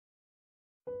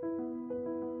Good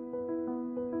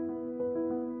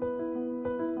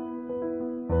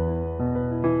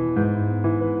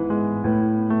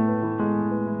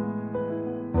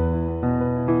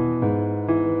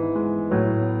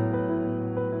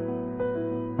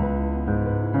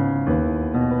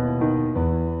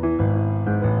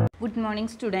morning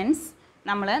students.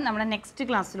 നമ്മുടെ next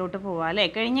ക്ലാസ്സിലോട്ട് പോവാം അല്ലേ.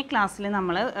 കഴിഞ്ഞ ക്ലാസ്സിൽ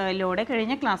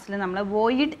നമ്മൾ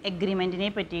വോയിഡ് എഗ്രിമെൻറ്റിനെ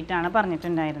പറ്റിയിട്ടാണ്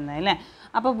പറഞ്ഞിട്ടുണ്ടായിരുന്നത് അല്ലേ.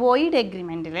 അപ്പോൾ വോയിഡ്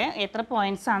എഗ്രിമെൻറ്റിൽ എത്ര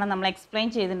പോയിൻറ്റ്സ് ആണ് നമ്മൾ എക്സ്പ്ലെയിൻ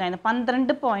ചെയ്തിട്ടുണ്ടായിരുന്നത്?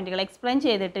 12 പോയിൻറ്റുകൾ എക്സ്പ്ലെയിൻ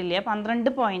ചെയ്തിട്ടില്ല.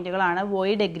 12 പോയിൻറ്റുകളാണ്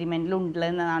വോയിഡ് എഗ്രിമെൻറ്റിൽ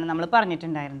ഉള്ളതെന്നാണ് നമ്മൾ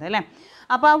പറഞ്ഞിട്ടുണ്ടായിരുന്നത് അല്ലേ.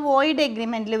 അപ്പോൾ ആ വോയിഡ്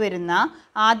എഗ്രിമെൻറ്റിൽ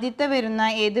ആദ്യത്തെ വരുന്ന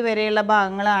ഏതുവരെയുള്ള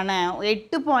ഭാഗങ്ങളാണ്?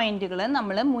 8 പോയിൻറ്റുകൾ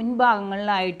നമ്മൾ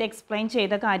മുൻഭാഗങ്ങളിലായിട്ട് എക്സ്പ്ലെയിൻ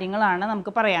ചെയ്ത കാര്യങ്ങളാണ്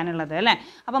നമുക്ക് പറയാനുള്ളത് അല്ലേ.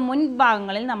 അപ്പോൾ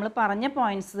മുൻഭാഗങ്ങളിൽ നമ്മൾ പറഞ്ഞ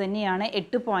പോയിൻറ്റ്സ് തന്നെയാണ്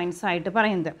 8 പോയിൻറ്റ്സ് ആയിട്ട്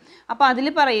പറയുന്നത്. അപ്പോൾ അതിൽ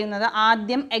പറയുന്നത്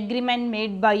ആദ്യം agreement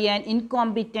made by an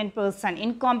incompetent person.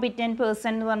 Incompetent person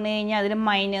എന്ന് പറഞ്ഞു കഴിഞ്ഞാൽ അതിൽ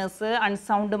miners,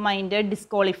 unsound mind,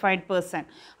 disqualified person,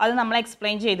 അത് നമ്മൾ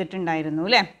എക്സ്പ്ലെയിൻ ചെയ്തിട്ടുണ്ടായിരുന്നു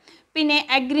അല്ലേ. പിന്നെ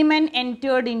agreement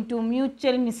entered in to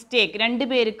mutual mistake, രണ്ട്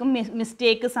പേർക്കും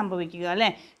മിസ്റ്റേക്ക് സംഭവിക്കുക അല്ലേ,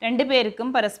 രണ്ട് പേർക്കും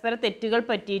പരസ്പര തെറ്റുകൾ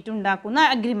പറ്റിയിട്ടുണ്ടാക്കുന്ന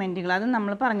അഗ്രിമെൻറ്റുകൾ, അത്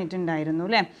നമ്മൾ പറഞ്ഞിട്ടുണ്ടായിരുന്നു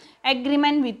അല്ലേ.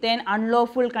 Agreement with an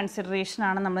unlawful consideration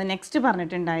ആണ് നമ്മൾ നെക്സ്റ്റ്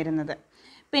പറഞ്ഞിട്ടുണ്ടായിരുന്നത്.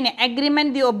 പിന്നെ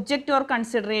agreement the object or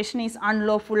consideration is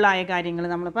unlawful ആയ കാര്യങ്ങൾ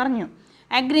നമ്മൾ പറഞ്ഞു.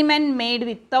 Agreement made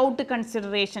without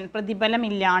consideration,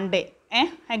 പ്രതിഫലമില്ലാണ്ട്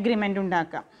agreement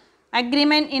ഉണ്ടാക്കാം.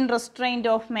 Agreement in restraint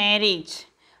of marriage,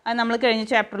 അത് നമ്മൾ കഴിഞ്ഞ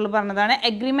ചാപ്റ്ററിൽ പറഞ്ഞതാണ്.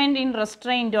 Agreement in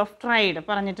restraint of tried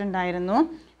പറഞ്ഞിട്ടുണ്ടായിരുന്നു.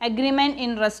 Agreement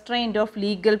in restraint of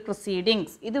legal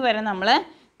proceedings, ഇതുവരെ നമ്മൾ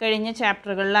കഴിഞ്ഞ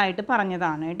ചാപ്റ്ററുകളിലായിട്ട്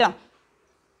പറഞ്ഞതാണ് കേട്ടോ.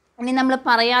 ഇനി നമ്മൾ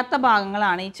പറയാത്ത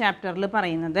ഭാഗങ്ങളാണ് ഈ ചാപ്റ്ററിൽ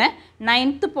പറയുന്നത്.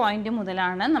 9th പോയിന്റ്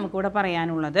മുതലാണ് നമുക്കിവിടെ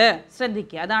പറയാനുള്ളത്.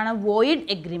 ശ്രദ്ധിക്കുക, അതാണ് വോയിഡ്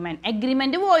എഗ്രിമെൻറ്റ്.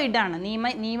 എഗ്രിമെൻറ്റ് വോയിഡാണ്,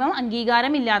 നിയമം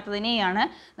അംഗീകാരമില്ലാത്തതിനെയാണ്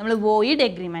നമ്മൾ വോയിഡ്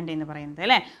എഗ്രിമെൻറ്റ് എന്ന് പറയുന്നത്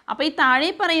അല്ലേ. അപ്പോൾ ഈ താഴെ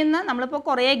പറയുന്ന, നമ്മളിപ്പോൾ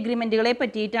കുറേ എഗ്രിമെൻറ്റുകളെ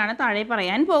പറ്റിയിട്ടാണ് താഴെ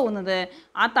പറയാൻ പോകുന്നത്.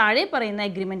 ആ താഴെ പറയുന്ന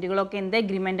എഗ്രിമെൻറ്റുകളൊക്കെ എന്ത്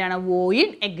എഗ്രിമെൻറ്റാണ്?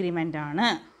 വോയിഡ് എഗ്രിമെൻ്റ് ആണ്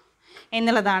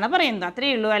എന്നുള്ളതാണ് പറയുന്നത്.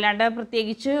 അത്രയേ ഉള്ളൂ, അല്ലാണ്ട്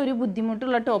പ്രത്യേകിച്ച് ഒരു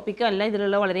ബുദ്ധിമുട്ടുള്ള ടോപ്പിക്കല്ല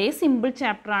ഇതിലുള്ള. വളരെ സിമ്പിൾ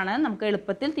ചാപ്റ്ററാണ്, നമുക്ക്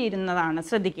എളുപ്പത്തിൽ തീരുന്നതാണ്.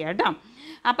 ശ്രദ്ധിക്കുക കേട്ടോ.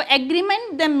 അപ്പോൾ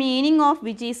agreement the meaning of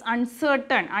which is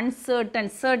Un Certain.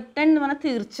 Certain എന്ന് പറഞ്ഞാൽ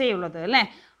തീർച്ചയുള്ളത് അല്ലേ.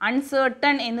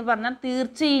 അൺസേർട്ടൺ എന്ന് പറഞ്ഞാൽ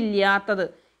തീർച്ചയില്ലാത്തത്.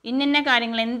 ഇന്ന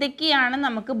കാര്യങ്ങൾ എന്തൊക്കെയാണ്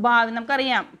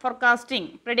നമുക്കറിയാം.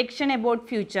 ഫോർകാസ്റ്റിംഗ്, പ്രഡിക്ഷൻ അബൌട്ട്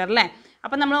ഫ്യൂച്ചർ അല്ലേ.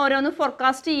 അപ്പം നമ്മൾ ഓരോന്ന്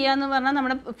ഫോർകാസ്റ്റ് ചെയ്യുക എന്ന് പറഞ്ഞാൽ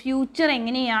നമ്മുടെ ഫ്യൂച്ചർ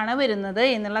എങ്ങനെയാണ് വരുന്നത്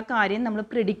എന്നുള്ള കാര്യം നമ്മൾ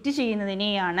പ്രിഡിക്റ്റ്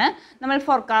ചെയ്യുന്നതിനെയാണ് നമ്മൾ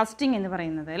ഫോർകാസ്റ്റിംഗ് എന്ന്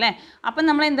പറയുന്നത് അല്ലേ. അപ്പം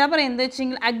നമ്മൾ എന്താ പറയുന്നത്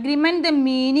വെച്ചെങ്കിൽ agreement the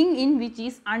meaning in which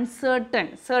is Un Certain.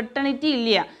 സെർട്ടണിറ്റി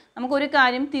ഇല്ല, നമുക്കൊരു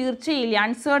കാര്യം തീർച്ചയില്ല,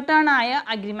 അൺസേർട്ടൺ ആയ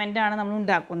അഗ്രിമെൻ്റാണ് നമ്മൾ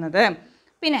ഉണ്ടാക്കുന്നത്.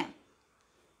 പിന്നെ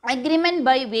agreement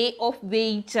by way of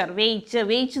വെയ്ച്ചർ. Veitch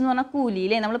എന്ന് പറഞ്ഞാൽ കൂലി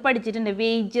അല്ലേ, നമ്മൾ പഠിച്ചിട്ടുണ്ട്.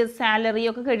 വേജസ്, സാലറി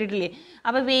ഒക്കെ കേട്ടിട്ടില്ലേ.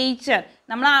 അപ്പോൾ വെയ്ച്ചർ,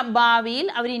 നമ്മൾ ആ ഭാവിയിൽ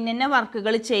അവർ ഇന്ന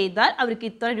വർക്കുകൾ ചെയ്താൽ അവർക്ക്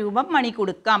ഇത്ര രൂപ മണി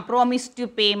കൊടുക്കാം, പ്രോമിസ് ടു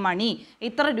പേ മണി,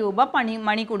 ഇത്ര രൂപ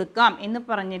മണി കൊടുക്കാം എന്ന്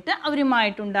പറഞ്ഞിട്ട്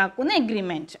അവരുമായിട്ടുണ്ടാക്കുന്ന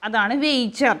എഗ്രിമെൻറ്റ്, അതാണ്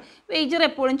വെയ്ച്ചർ. വെയ്ച്ചർ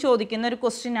എപ്പോഴും ചോദിക്കുന്ന ഒരു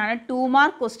ക്വസ്റ്റ്യനാണ്, 2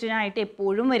 മാർക്ക് ക്വസ്റ്റ്യനായിട്ട്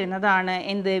എപ്പോഴും വരുന്നതാണ്.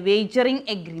 എന്ത്? വെയ്ച്ചറിങ്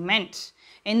എഗ്രിമെൻറ്റ്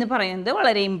എന്ന് പറയുന്നത്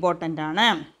വളരെ ഇമ്പോർട്ടൻ്റ് ആണ്.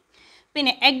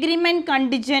 പിന്നെ അഗ്രിമെൻറ്റ്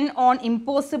കണ്ടിജൻറ്റ് ഓൺ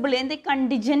ഇമ്പോസിബിൾ. എന്ത്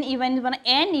കണ്ടിജൻറ്റ് ഇവൻറ്റ് പറഞ്ഞാൽ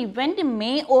an event may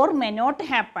or may not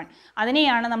happen,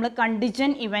 അതിനെയാണ് നമ്മൾ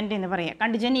കണ്ടിജൻറ്റ് ഇവൻറ്റ് എന്ന് പറയുക.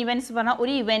 കണ്ടിജൻറ്റ് ഇവൻറ്റ്സ് പറഞ്ഞാൽ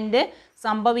ഒരു ഇവൻറ്റ്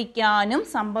സംഭവിക്കാനും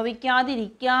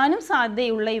സംഭവിക്കാതിരിക്കാനും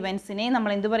സാധ്യതയുള്ള ഇവൻറ്റ്സിനെ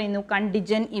നമ്മൾ എന്ത് പറയുന്നു?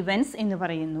 കണ്ടിജൻറ്റ് ഇവൻറ്റ്സ് എന്ന്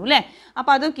പറയുന്നു അല്ലേ.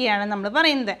 അപ്പോൾ അതൊക്കെയാണ് നമ്മൾ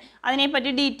പറയുന്നത്.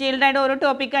 അതിനെപ്പറ്റി ഡീറ്റെയിൽഡ് ആയിട്ട് ഓരോ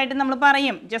ടോപ്പിക്കായിട്ട് നമ്മൾ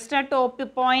പറയും. ജസ്റ്റ് ആ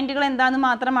പോയിൻറ്റുകൾ എന്താണെന്ന്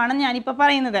മാത്രമാണ് ഞാനിപ്പോൾ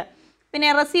പറയുന്നത്. പിന്നെ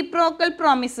reciprocal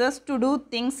promises to do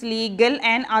things legal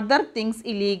and other things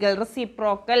illegal.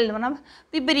 Reciprocal എന്ന് പറഞ്ഞാൽ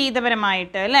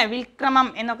വിപരീതപരമായിട്ട് അല്ലേ, വിൽക്രമം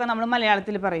എന്നൊക്കെ നമ്മൾ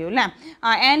മലയാളത്തിൽ പറയൂ അല്ലേ.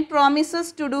 And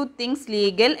promises to do things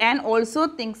legal and also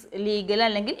things legal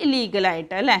അല്ലെങ്കിൽ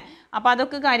ഇല്ലീഗലായിട്ട് അല്ലേ. അപ്പോൾ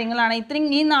അതൊക്കെ കാര്യങ്ങളാണ്.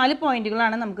 ഈ 4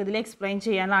 പോയിൻറ്റുകളാണ് നമുക്കിതിൽ എക്സ്പ്ലെയിൻ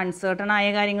ചെയ്യാനുള്ള. അൺസേർട്ടൺ ആയ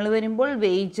കാര്യങ്ങൾ വരുമ്പോൾ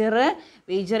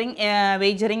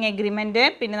വെയ്ജറിങ് എഗ്രിമെൻറ്റ്,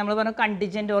 പിന്നെ നമ്മൾ പറഞ്ഞു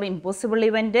കണ്ടിജൻറ്റ് ഓർ ഇമ്പോസിബിൾ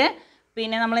ഇവൻറ്റ്,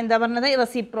 പിന്നെ നമ്മൾ എന്താ പറഞ്ഞത്?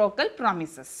 Reciprocal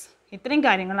promises. ഇത്രയും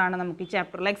കാര്യങ്ങളാണ് നമുക്ക് ഈ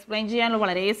ചാപ്റ്ററിൽ എക്സ്പ്ലെയിൻ ചെയ്യാനുള്ളത്.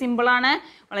 വളരെ സിമ്പിളാണ്,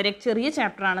 വളരെ ചെറിയ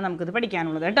ചാപ്റ്ററാണ് നമുക്കിത്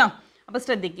പഠിക്കാനുള്ളത് കേട്ടോ. അപ്പോൾ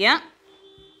ശ്രദ്ധിക്കുക.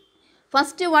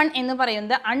 ഫസ്റ്റ് വൺ എന്ന്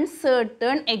പറയുന്നത്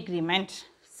അൺസേർട്ടൺ എഗ്രിമെൻറ്റ്.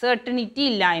 സെർട്ടണിറ്റി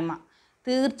ഇല്ലായ്മ,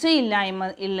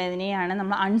 തീർച്ചയില്ലായ്മ ഉള്ളതിനെയാണ്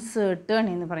നമ്മൾ അൺസേർട്ടൺ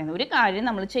എന്ന് പറയുന്നത്. ഒരു കാര്യം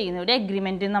നമ്മൾ ചെയ്യുന്ന ഒരു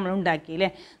എഗ്രിമെൻറ്റ് നമ്മൾ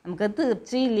ഉണ്ടാക്കിയില്ലേ, നമുക്ക്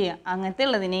തീർച്ചയില്ല, അങ്ങനത്തെ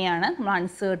ഉള്ളതിനെയാണ് നമ്മൾ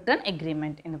അൺസേർട്ടൺ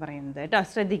എഗ്രിമെൻറ്റ് എന്ന് പറയുന്നത് കേട്ടോ.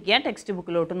 ശ്രദ്ധിക്കുക, ടെക്സ്റ്റ്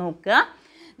ബുക്കിലോട്ട് നോക്കുക.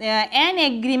 An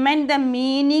agreement the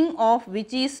meaning of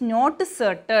which is not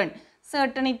certain.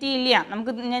 സെർട്ടണിറ്റി ഇല്ല,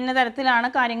 നമുക്ക് ഇന്ന തരത്തിലാണ്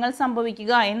കാര്യങ്ങൾ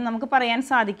സംഭവിക്കുക എന്ന് നമുക്ക് പറയാൻ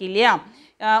സാധിക്കില്ല.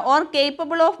 Or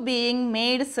capable of being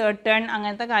made certain,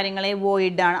 അങ്ങനത്തെ കാര്യങ്ങളെ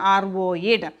വോയിഡ് ആണ്, R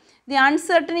void. The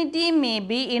uncertainty may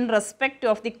be in respect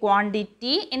of the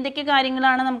quantity. എന്തൊക്കെ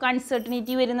കാര്യങ്ങളാണ് നമുക്ക്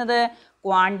അൺസർട്ടനിറ്റി വരുന്നത്?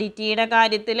 ക്വാണ്ടിറ്റിയുടെ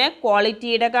കാര്യത്തിൽ,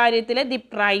 ക്വാളിറ്റിയുടെ കാര്യത്തിൽ, the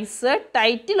price,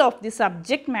 title of the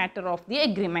subject matter of the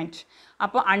agreement.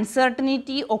 അപ്പോൾ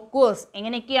അൺസർട്ടനിറ്റി ഒക്കേഴ്സ്.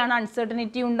 എങ്ങനെയൊക്കെയാണ്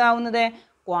അൺസർട്ടനിറ്റി ഉണ്ടാവുന്നത്?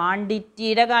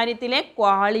 ക്വാണ്ടിറ്റിയുടെ കാര്യത്തിൽ,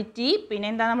 ക്വാളിറ്റി, പിന്നെ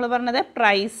എന്താ നമ്മൾ പറഞ്ഞത്,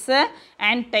 price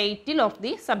and title of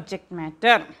the subject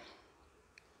matter.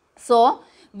 So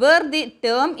where the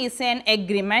term is an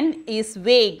agreement is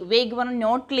vague. Vague പറഞ്ഞാൽ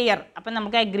not clear. അപ്പം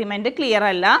നമുക്ക് agreement clear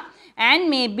അല്ല. And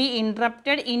may be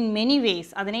interpreted in many ways.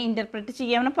 അതിനെ ഇൻ്റർപ്രറ്റ്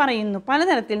ചെയ്യാമെന്ന് പറയുന്നു,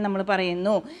 പലതരത്തിൽ നമ്മൾ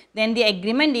പറയുന്നു. Then the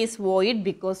agreement is void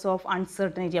because of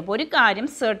uncertainty. അപ്പോൾ ഒരു കാര്യം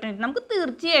certainty, നമുക്ക്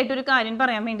തീർച്ചയായിട്ടും ഒരു കാര്യം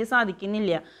പറയാൻ വേണ്ടി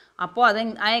സാധിക്കുന്നില്ല. അപ്പോൾ അത്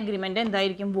ആ എഗ്രിമെൻ്റ്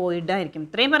എന്തായിരിക്കും? വോയിഡ് ആയിരിക്കും.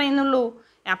 ഇത്രയും പറയുന്നുള്ളൂ.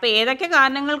 അപ്പോൾ ഏതൊക്കെ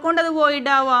കാരണങ്ങൾ കൊണ്ട് അത്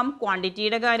വോയിഡ് ആവാം?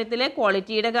 ക്വാണ്ടിറ്റിയുടെ കാര്യത്തിൽ,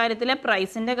 ക്വാളിറ്റിയുടെ കാര്യത്തിൽ,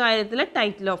 പ്രൈസിൻ്റെ കാര്യത്തിൽ,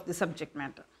 title of the subject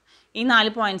matter. ഈ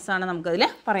 4 പോയിൻറ്റ്സാണ് നമുക്കതിൽ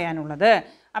പറയാനുള്ളത്.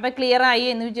 അപ്പോൾ ക്ലിയർ ആയി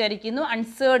എന്ന് വിചാരിക്കുന്നു.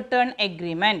 Un Certain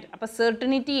agreement. അപ്പോൾ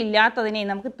സെർട്ടനിറ്റി ഇല്ലാത്തതിനെ,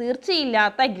 നമുക്ക്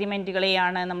തീർച്ചയില്ലാത്ത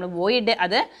എഗ്രിമെൻറ്റുകളെയാണ് നമ്മൾ വോയിഡ്,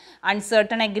 അത്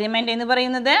അൺസേർട്ടൺ എഗ്രിമെൻറ്റ് എന്ന്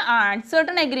പറയുന്നത്. ആ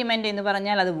അൺസേർട്ടൺ എഗ്രിമെൻറ്റ് എന്ന്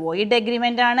പറഞ്ഞാൽ അത് വോയിഡ്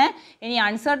എഗ്രിമെൻ്റ് ആണ്. ഇനി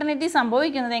അൺസേർട്ടനിറ്റി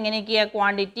സംഭവിക്കുന്നത് എങ്ങനെയൊക്കെയാണ്?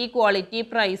 Quantity, quality,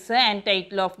 price and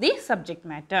title of the subject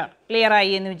matter. Clear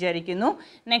ആയി എന്ന് വിചാരിക്കുന്നു.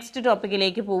 നെക്സ്റ്റ്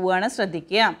ടോപ്പിക്കിലേക്ക് പോവുകയാണ്,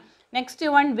 ശ്രദ്ധിക്കുക.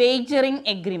 Next one, വേജറിങ്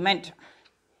agreement.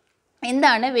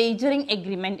 എന്താണ് വേജറിങ്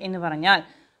എഗ്രിമെൻറ്റ് എന്ന് പറഞ്ഞാൽ?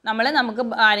 നമുക്ക്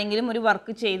ആരെങ്കിലും ഒരു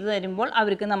വർക്ക് ചെയ്തു തരുമ്പോൾ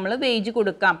അവർക്ക് നമ്മൾ വേജ്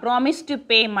കൊടുക്കാം, പ്രോമിസ് ടു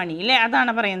പേ മണി, അല്ലേ?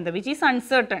 അതാണ് പറയുന്നത്, വിച്ച് ഈസ്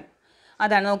അൺസേർട്ടൺ.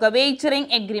 അതാണ് നോക്കുക.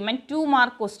 വേജറിങ് എഗ്രിമെൻറ്റ് 2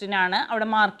 മാർക്ക് ക്വസ്റ്റ്യൻ ആണ്, അവിടെ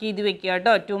മാർക്ക് ചെയ്ത് വെക്കുക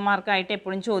കേട്ടോ. 2 മാർക്കായിട്ട്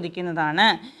എപ്പോഴും ചോദിക്കുന്നതാണ്.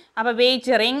 അപ്പോൾ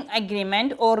വേജറിങ്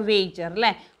എഗ്രിമെൻറ്റ് ഓർ വേജർ,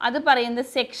 അല്ലേ? അത് പറയുന്നത്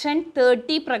സെക്ഷൻ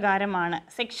 30 പ്രകാരമാണ്.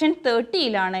 സെക്ഷൻ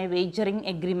 30യിലാണ് വേജറിങ്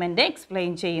എഗ്രിമെൻറ്റ്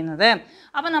എക്സ്പ്ലെയിൻ ചെയ്യുന്നത്.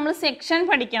 അപ്പോൾ നമ്മൾ സെക്ഷൻ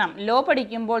പഠിക്കണം. ലോ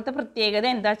പഠിക്കുമ്പോഴത്തെ പ്രത്യേകത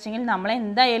എന്താ വെച്ചെങ്കിൽ നമ്മൾ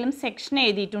എന്തായാലും സെക്ഷൻ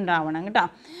എഴുതിയിട്ടുണ്ടാവണം കേട്ടോ.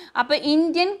 അപ്പോൾ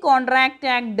Indian contract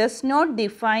act does not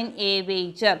define A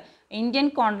wager. Indian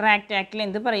contract ആക്ടിൽ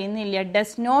എന്ത് പറയുന്നില്ല?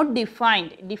 ഡസ് നോട്ട്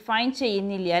ഡിഫൈൻ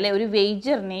ചെയ്യുന്നില്ല, അല്ലെ? ഒരു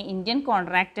വേജറിനെ ഇന്ത്യൻ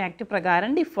കോൺട്രാക്റ്റ് ആക്ട്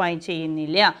പ്രകാരം ഡിഫൈൻ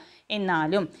ചെയ്യുന്നില്ല.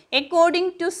 എന്നാലും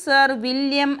according to sir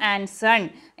William Anson,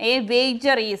 A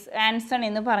wager is, Anson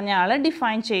എന്ന് പറഞ്ഞ ആൾ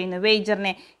ഡിഫൈൻ ചെയ്യുന്നു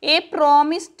വേജറിനെ. എ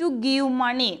പ്രോമിസ് ടു ഗീവ്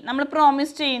മണി, നമ്മൾ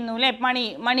പ്രോമിസ് ചെയ്യുന്നു, അല്ലേ?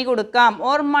 മണി കൊടുക്കാം.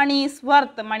 ഓർ മണി ഈസ്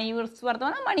വർത്ത്,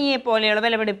 പറഞ്ഞാൽ മണിയെ പോലെയുള്ള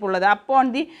വിലപിടിപ്പുള്ളത്.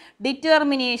 അപ്പോൺ ദി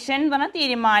ഡിറ്റർമിനേഷൻ പറഞ്ഞാൽ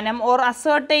തീരുമാനം, or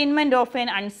ascertainment of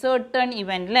N Un Certain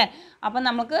event, അല്ലേ? അപ്പം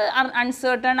നമുക്ക്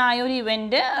അൺസേർട്ടൺ ആയ ഒരു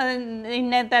ഇവൻറ്റ്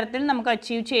ഇന്ന തരത്തിൽ നമുക്ക്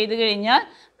അച്ചീവ് ചെയ്ത് കഴിഞ്ഞാൽ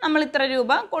നമ്മൾ ഇത്ര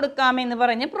രൂപ കൊടുക്കാമെന്ന്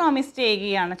പറഞ്ഞ് പ്രോമിസ്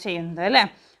ചെയ്യുകയാണ് ചെയ്യുന്നത്, അല്ലേ?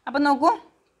 അപ്പം നോക്കൂ,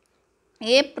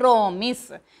 എ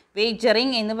പ്രോമിസ്,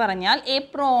 വേജറിങ് എന്ന് പറഞ്ഞാൽ എ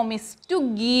പ്രോമിസ് ടു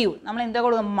ഗീവ്, നമ്മൾ എന്താ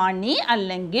കൊടുക്കുക? മണി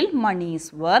അല്ലെങ്കിൽ money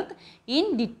is worth in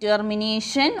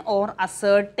determination or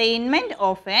ascertainment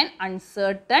of an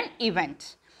Un Certain event.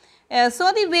 So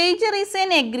the wager is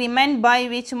an agreement by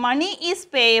which money is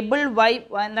payable by,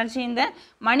 എന്താണ് ചെയ്യുന്നത്?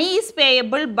 Money is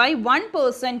payable by one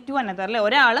person to another, അല്ലേ?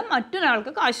 ഒരാൾ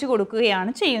മറ്റൊരാൾക്ക് കാശ്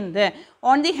കൊടുക്കുകയാണ് ചെയ്യുന്നത്.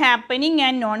 On the happening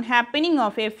and non happening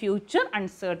of A future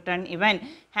Un Certain event.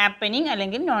 Happening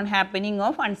അല്ലെങ്കിൽ non happening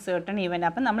of Un Certain event.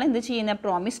 അപ്പം നമ്മൾ എന്ത് ചെയ്യുന്നത്?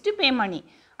 പ്രോമിസ് ടു പേ മണി.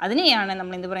 അതിനെയാണ്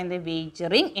നമ്മൾ എന്ത് പറയുന്നത്?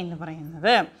 വേജറിങ് എന്ന്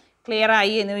പറയുന്നത്. ക്ലിയർ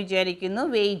ആയി എന്ന് വിചാരിക്കുന്നു.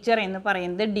 വേജർ എന്ന്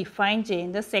പറയുന്നത് ഡിഫൈൻ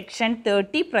ചെയ്യുന്നത് സെക്ഷൻ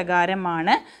 30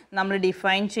 പ്രകാരമാണ് നമ്മൾ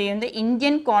ഡിഫൈൻ ചെയ്യുന്നത്.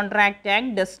 Indian contract act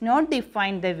does not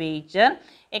define the wager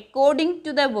according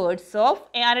to the words of,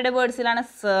 ആരുടെ വേർഡ്സിലാണ്?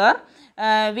 Sir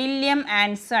William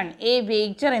Anson. A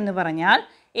wager എന്ന് പറഞ്ഞാൽ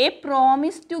എ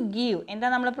പ്രോമിസ് ടു ഗീവ്, എന്താ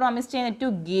നമ്മൾ പ്രോമിസ് ചെയ്യുന്നത്?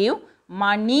 To give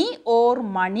money or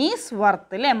monies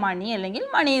worth, അല്ലേ? മണി അല്ലെങ്കിൽ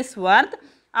monies worth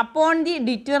upon the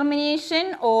determination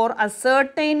or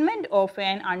ascertainment of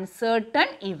an uncertain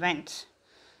event.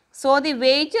 So the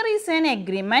wager is an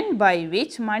agreement by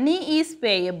which money is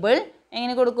payable,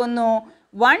 എങ്ങനെ കൊടുക്കുന്നു?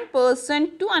 one person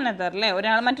to another, അല്ലേ?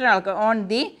 ഒരാൾ മറ്റൊരാൾക്ക്, on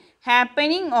the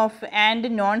happening of and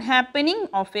non happening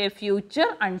of a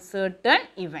future uncertain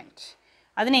event.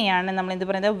 അതിനെയാണ് നമ്മൾ എന്ത്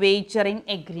പറയുന്നത്? വേജറിങ്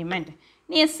agreement.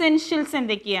 ഇനി എസെൻഷ്യൽസ്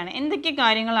എന്തൊക്കെ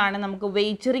കാര്യങ്ങളാണ് നമുക്ക്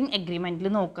വേജറിങ്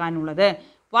എഗ്രിമെൻറ്റിൽ നോക്കാനുള്ളത്?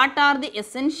 What are the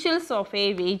essentials of a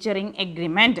wagering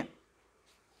agreement?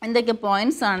 എന്തൊക്കെ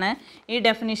പോയിൻറ്റ്സ് ആണ് ഈ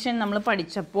ഡെഫിനിഷൻ നമ്മൾ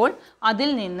പഠിച്ചപ്പോൾ അതിൽ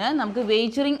നിന്ന് നമുക്ക്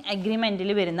വേജറിങ്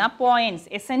അഗ്രിമെൻറ്റിൽ വരുന്ന പോയിൻറ്റ്സ്,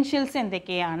 എസെൻഷ്യൽസ്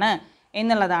എന്തൊക്കെയാണ്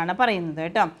എന്നുള്ളതാണ് പറയുന്നത്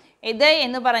കേട്ടോ. ഇത്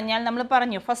എന്ന് പറഞ്ഞാൽ നമ്മൾ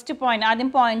പറഞ്ഞു ഫസ്റ്റ് പോയിൻറ്റ്,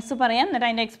 ആദ്യം പോയിൻറ്റ്സ് പറയാം എന്നിട്ട്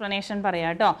അതിൻ്റെ എക്സ്പ്ലനേഷൻ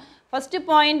പറയാം കേട്ടോ. ഫസ്റ്റ്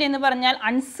പോയിൻ്റ് എന്ന് പറഞ്ഞാൽ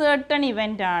അൺസേർട്ടൺ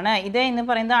ഇവൻ്റ് ആണ്. ഇത് എന്ന്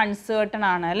പറയുന്നത് അൺസേർട്ടൺ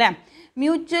ആണ്, അല്ലേ?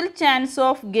 Mutual chance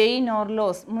of gain or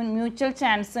loss, mutual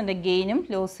chance ഉണ്ട്, ഗെയിനും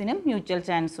ലോസിനും മ്യൂച്വൽ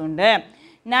ചാൻസ് ഉണ്ട്.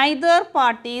 Neither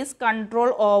parties control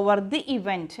over the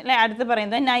event, അല്ലേ? അടുത്ത്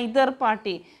പറയുന്നത് നൈദർ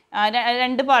പാർട്ടി,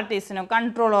 രണ്ട് പാർട്ടീസിനും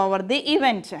control over the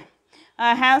event.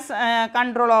 Has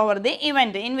control over the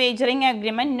event. In വേജറിങ്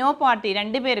agreement no party,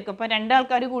 രണ്ട് പേർക്കും ഇപ്പോൾ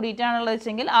രണ്ടാൾക്കാർ കൂടിയിട്ടാണുള്ളത്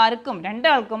വെച്ചെങ്കിൽ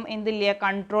രണ്ടാൾക്കും എന്തില്ല,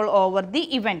 കൺട്രോൾ ഓവർ ദി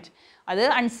ഇവൻറ്റ്. അത്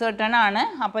അൺസർട്ടൺ ആണ്.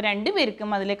 അപ്പോൾ രണ്ടുപേർക്കും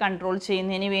അതിൽ കൺട്രോൾ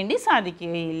ചെയ്യുന്നതിന് വേണ്ടി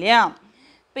സാധിക്കുകയില്ല.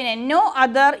 പിന്നെ no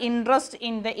other interest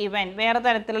in the event, വേറെ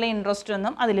തരത്തിലുള്ള ഇൻട്രസ്റ്റ്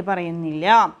ഒന്നും അതിൽ പറയുന്നില്ല.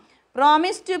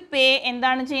 പ്രോമിസ് ടു പേ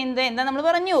എന്താണ് ചെയ്യുന്നത്, എന്താ നമ്മൾ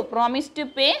പറഞ്ഞു, promise to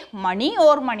pay money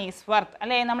or monies worth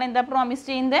അല്ലേ. നമ്മൾ എന്താ പ്രോമിസ്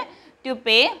ചെയ്യുന്നത്, ടു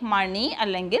പേ മണി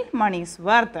അല്ലെങ്കിൽ monies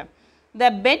worth. The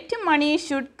bet money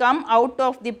should come out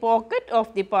of the pocket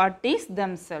of the parties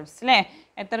themselves അല്ലേ.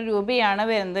 എത്ര രൂപയാണ്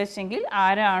വരുന്നത് വെച്ചെങ്കിൽ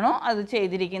ആരാണോ അത്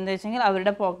ചെയ്തിരിക്കുന്നത് വെച്ചെങ്കിൽ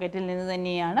അവരുടെ പോക്കറ്റിൽ നിന്ന്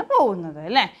തന്നെയാണ് പോകുന്നത്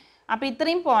അല്ലേ. അപ്പോൾ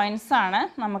ഇത്രയും പോയിൻറ്റ്സാണ്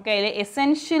നമുക്ക് അതിൽ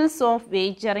എസെൻഷ്യൽസ് ഓഫ്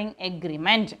വേജറിങ്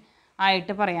എഗ്രിമെൻറ്റ്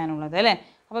ആയിട്ട് പറയാനുള്ളത് അല്ലേ.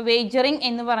 അപ്പോൾ വേജറിങ്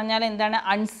എന്ന് പറഞ്ഞാൽ എന്താണ്,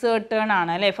 അൺസേർട്ടൺ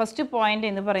ആണ് അല്ലേ. ഫസ്റ്റ് പോയിന്റ്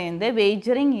എന്ന് പറയുന്നത്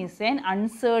വേജറിങ് ഈസ് എൻ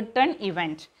അൺസേർട്ടൺ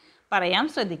ഇവൻറ്റ്. പറയാം,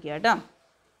 ശ്രദ്ധിക്കുക കേട്ടോ.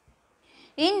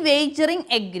 In വേജറിങ്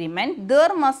agreement there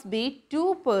must be 2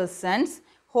 persons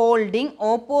holding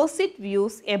opposite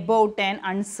views about an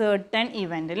Un Certain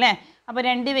event അല്ലേ. അപ്പോൾ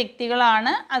 2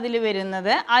 വ്യക്തികളാണ് അതിൽ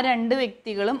വരുന്നത്. ആ 2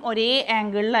 വ്യക്തികളും ഒരേ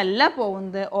ആംഗിളിലല്ല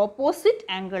പോകുന്നത്, ഓപ്പോസിറ്റ്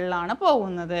ആംഗിളിലാണ്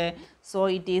പോകുന്നത്. So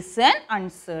it is an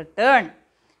Un Certain.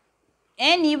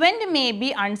 An event may be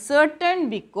uncertain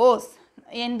because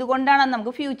എന്തുകൊണ്ടാണ്,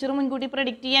 നമുക്ക് ഫ്യൂച്ചർ മുൻകൂട്ടി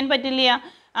പ്രെഡിക്റ്റ് ചെയ്യാൻ പറ്റില്ല.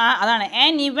 അതാണ്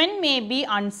an event may be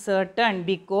uncertain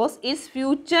because its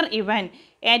future event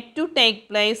yet to take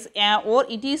place or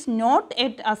it is not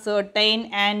yet ascertained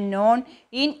and known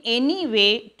in any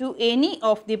way to any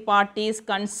of the parties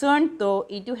concerned though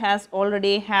it has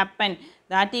already happened.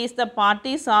 That is, the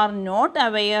parties are not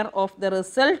aware of the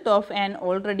result of an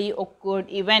already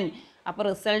occurred event. അപ്പോൾ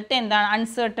result എന്താണ്,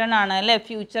 Un Certain ആണ് അല്ലേ.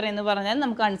 Future എന്ന് പറഞ്ഞാൽ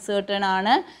നമുക്ക് Un Certain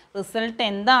ആണ്. Result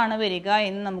എന്താണ് വരിക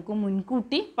എന്ന് നമുക്ക്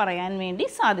മുൻകൂട്ടി പറയാൻ വേണ്ടി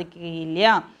സാധിക്കുകയില്ല.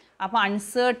 അപ്പോൾ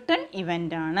അൺസേർട്ടൺ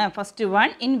ഇവൻ്റ് ആണ് first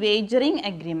one. In വേജറിങ്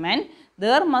agreement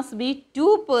there must be 2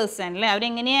 persons അല്ലേ.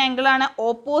 അവരെങ്ങനെ ആംഗിളാണ്,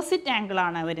 ഓപ്പോസിറ്റ്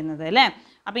ആംഗിളാണ് വരുന്നത് അല്ലേ.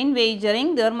 അപ്പോൾ in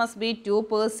വേജറിങ് there must be 2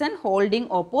 persons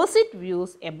holding opposite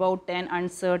views about an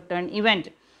Un Certain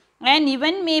event. And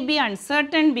ഇവൻ may be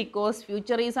uncertain because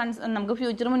future is നമുക്ക്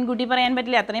ഫ്യൂച്ചർ മുൻകൂട്ടി പറയാൻ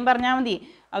പറ്റില്ല, അത്രയും പറഞ്ഞാൽ മതി.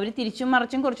 അവർ തിരിച്ചും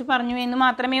മറിച്ചും കുറച്ച് പറഞ്ഞു എന്ന്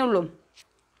മാത്രമേ ഉള്ളൂ.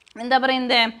 എന്താ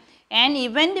പറയുന്നത്, and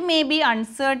event may be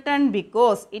uncertain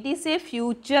because it is A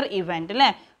future event അല്ലേ.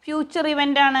 ഫ്യൂച്ചർ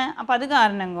ഇവൻ്റ് ആണ്. അപ്പോൾ അത്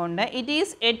കാരണം കൊണ്ട് it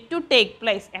is at to take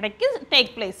place, ഇടയ്ക്ക്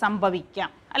ടേക്ക് പ്ലേസ്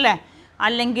സംഭവിക്കാം അല്ലേ.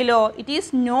 അല്ലെങ്കിലോ it is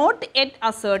not at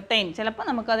ascertain, ചിലപ്പോൾ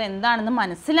നമുക്കത് എന്താണെന്ന്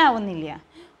മനസ്സിലാവുന്നില്ല.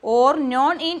 Or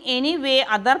non in any way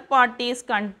other parties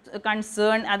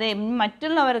concern, അത്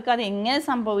മറ്റുള്ളവർക്ക് അത് എങ്ങനെ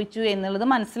സംഭവിച്ചു എന്നുള്ളത്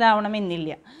മനസ്സിലാവണമെന്നില്ല.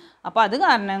 അപ്പോൾ അത്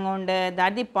കാരണം കൊണ്ട്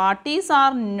that the parties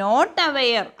are not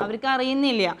aware, അവർക്ക്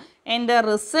അറിയുന്നില്ല and the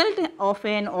result of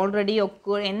N already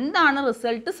occur, എന്താണ്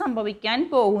റിസൾട്ട് സംഭവിക്കാൻ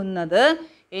പോകുന്നത്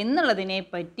എന്നുള്ളതിനെ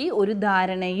പറ്റി ഒരു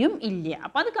ധാരണയും ഇല്ല.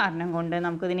 അപ്പോൾ അത് കാരണം കൊണ്ട്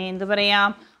നമുക്കിതിനെ എന്ത്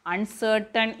പറയാം,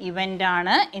 അൺസേർട്ടൺ ഇവൻ്റ്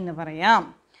ആണ് എന്ന് പറയാം.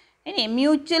 ഇനി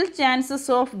mutual chances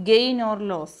of gain or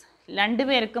loss, 2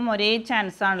 പേർക്കും ഒരേ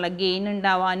ചാൻസ് ആണല്ലോ ഗെയിൻ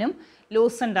ഉണ്ടാവാനും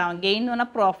ലോസ് ഉണ്ടാവാം. ഗെയിൻ എന്ന് പറഞ്ഞാൽ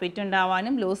പ്രോഫിറ്റ്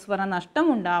ഉണ്ടാവാനും ലോസ് പറഞ്ഞാൽ നഷ്ടം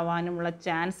ഉണ്ടാവാനുമുള്ള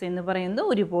ചാൻസ് എന്ന് പറയുന്നത്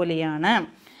ഒരുപോലെയാണ്.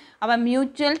 അപ്പം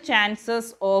mutual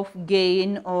chances of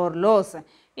gain or loss.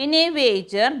 In A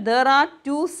wager there are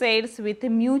 2 sides with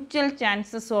mutual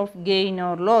chances of gain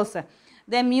or loss.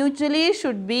 The mutually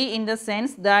should be in the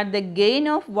sense that the gain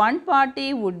of one party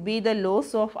would be the loss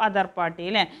of other party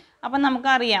അല്ലേ. അപ്പം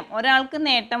നമുക്കറിയാം ഒരാൾക്ക്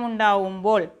നേട്ടം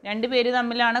ഉണ്ടാവുമ്പോൾ 2 പേര്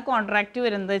തമ്മിലാണ് contract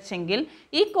വരുന്നത് വെച്ചെങ്കിൽ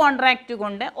ഈ കോൺട്രാക്റ്റ്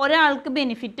കൊണ്ട് ഒരാൾക്ക്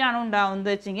ബെനിഫിറ്റാണ് ഉണ്ടാവുന്നത്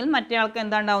വെച്ചെങ്കിൽ മറ്റേ ആൾക്ക്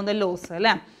എന്താ ഉണ്ടാവുന്നത്, ലോസ്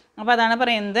അല്ലേ. അപ്പോൾ അതാണ്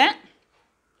പറയുന്നത്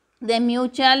the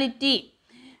mutuality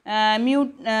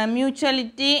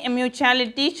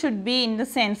should be in the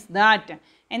sense that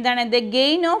എന്താണ്, the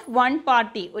gain of one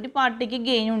party, ഒരു പാർട്ടിക്ക്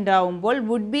ഗെയിൻ ഉണ്ടാവുമ്പോൾ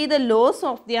would be the loss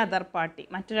of the other party,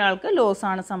 മറ്റൊരാൾക്ക് ലോസ്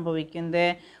ആണ് സംഭവിക്കുന്നത്.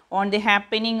 On the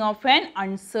happening of an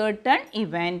Un Certain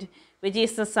event which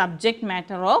is the subject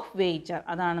matter of wager,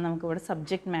 അതാണ് നമുക്കിവിടെ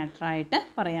subject matter ആയിട്ട്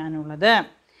പറയാനുള്ളത്.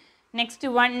 Next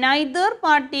one, neither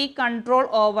party control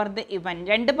over the event.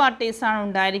 2 പാർട്ടീസാണ്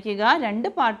ഉണ്ടായിരിക്കുക, 2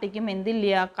 പാർട്ടിക്കും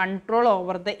എന്തില്ല, കൺട്രോൾ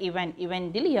ഓവർ ദ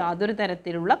ഇവൻറ്റിൽ യാതൊരു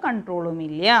തരത്തിലുള്ള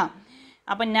കൺട്രോളുമില്ല.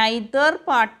 അപ്പം നൈദർ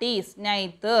പാർട്ടീസ്,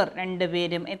 നൈദർ 2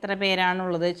 പേരും, എത്ര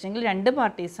പേരാണുള്ളത് വെച്ചെങ്കിൽ 2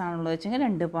 പാർട്ടീസാണുള്ളത് വെച്ചെങ്കിൽ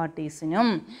 2 പാർട്ടീസിനും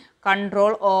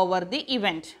control over the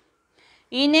event.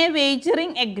 In A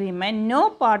വേജറിങ് agreement no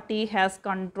party has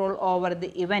control over the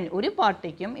event. ഒരു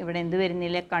പാർട്ടിക്കും ഇവിടെ എന്ത്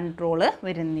വരുന്നില്ല, കൺട്രോള്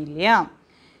വരുന്നില്ല.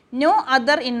 No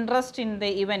other interest in the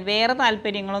event, വേറെ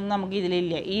താല്പര്യങ്ങളൊന്നും നമുക്ക്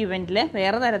ഇതിലില്ല. ഈ ഇവൻറ്റിൽ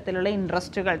വേറെ തരത്തിലുള്ള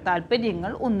ഇൻട്രസ്റ്റുകൾ,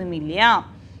 താല്പര്യങ്ങൾ ഒന്നുമില്ല.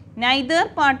 Neither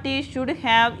party should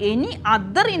have any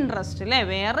other interest അല്ലേ,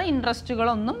 വേറെ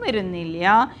ഇൻട്രസ്റ്റുകളൊന്നും വരുന്നില്ല.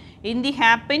 In the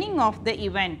happening of the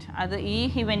event. അത് ഈ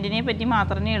ഇവൻറ്റിനെ പറ്റി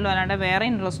മാത്രമേ ഉള്ളൂ, അല്ലാണ്ട് വേറെ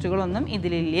ഇൻട്രസ്റ്റുകളൊന്നും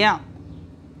ഇതിലില്ല.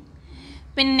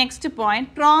 പിന്നെ next point,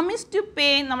 promise to pay.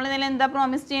 നമ്മൾ ഇതിൽ എന്താ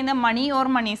പ്രോമിസ് ചെയ്യുന്നത്? മണി ഓർ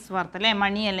മണീസ് വർത്ത് അല്ലേ,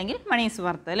 മണി അല്ലെങ്കിൽ മണീസ്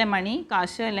വർത്ത് അല്ലേ, മണി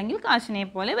കാശ് അല്ലെങ്കിൽ കാശിനെ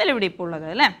പോലെ വിലപിടിപ്പുള്ളത്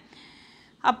അല്ലേ.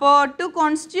 അപ്പോൾ to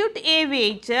constitute A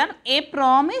വേച്ചർ A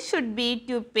promise should be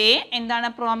to pay. എന്താണ്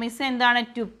പ്രോമിസ്? എന്താണ്?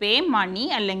 ടു പേ മണി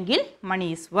അല്ലെങ്കിൽ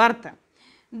monies worth.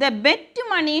 The bet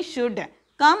money should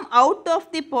come out of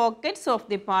the pockets of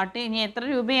the party. ഇനി എത്ര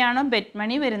രൂപയാണോ ബെറ്റ്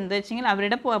മണി വരുന്നത് വെച്ചെങ്കിൽ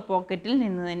അവരുടെ പോക്കറ്റിൽ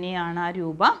നിന്ന് തന്നെയാണ് ആ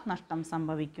രൂപ നഷ്ടം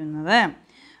സംഭവിക്കുന്നത്.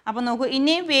 അപ്പോൾ നോക്കൂ, in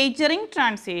A വേജറിംഗ്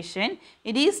transaction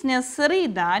it is necessary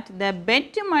that the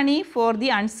bet money for the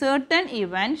uncertain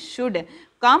event should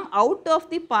come out of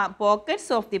the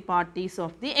pockets of the parties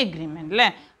of the agreement അല്ലേ.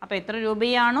 അപ്പോൾ എത്ര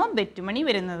രൂപയാണോ ബെറ്റ് മണി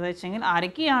വരുന്നത് വെച്ചെങ്കിൽ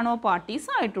ആരൊക്കെയാണോ പാർട്ടീസ്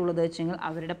ആയിട്ടുള്ളത് വെച്ചെങ്കിൽ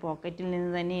അവരുടെ പോക്കറ്റിൽ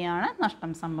നിന്ന് തന്നെയാണ്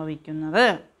നഷ്ടം സംഭവിക്കുന്നത്.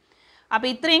 അപ്പോൾ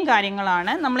ഇത്രയും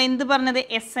കാര്യങ്ങളാണ് നമ്മൾ എന്ത് പറഞ്ഞത്?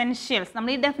 എസെൻഷ്യൽസ്. നമ്മൾ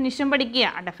ഈ ഡെഫിനിഷൻ പഠിക്കുക.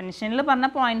 ആ ഡെഫിനിഷനിൽ പറഞ്ഞ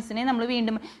പോയിൻറ്റ്സിനെ നമ്മൾ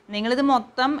വീണ്ടും, നിങ്ങളിത്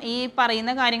മൊത്തം ഈ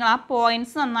പറയുന്ന കാര്യങ്ങൾ ആ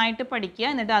പോയിൻറ്റ്സ് നന്നായിട്ട് പഠിക്കുക,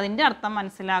 എന്നിട്ട് അതിൻ്റെ അർത്ഥം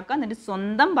മനസ്സിലാക്കുക, എന്നിട്ട്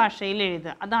സ്വന്തം ഭാഷയിൽ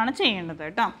എഴുതുക. അതാണ് ചെയ്യേണ്ടത്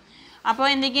കേട്ടോ. അപ്പോൾ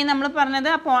എന്തൊക്കെയാണ് നമ്മൾ പറഞ്ഞത്?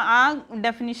 അപ്പോൾ ആ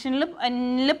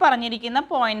ഡെഫിനിഷനിൽ പറഞ്ഞിരിക്കുന്ന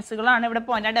പോയിൻറ്റ്സുകളാണ് ഇവിടെ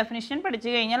പോയിൻ്റ്. ആ ഡെഫിനിഷൻ പഠിച്ചു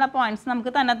കഴിഞ്ഞാൽ ആ പോയിൻറ്റ്സ്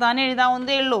നമുക്ക് തന്നെത്താനെ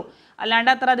എഴുതാവുന്നതേ ഉള്ളൂ,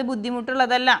 അല്ലാണ്ട് അത്ര അത്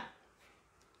ബുദ്ധിമുട്ടുള്ളതല്ല.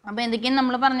 അപ്പോൾ എന്തൊക്കെയാണ്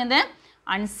നമ്മൾ പറഞ്ഞത്?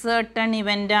 അൺസർട്ടൺ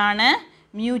ഇവൻ്റ് ആണ്,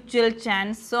 mutual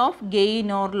chance of gain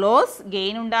or loss.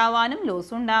 Gain ഉണ്ടാവാനും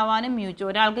ലോസ് ഉണ്ടാവാനും,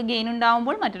 ഒരാൾക്ക് ഗെയിൻ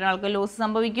ഉണ്ടാവുമ്പോൾ മറ്റൊരാൾക്ക് ലോസ്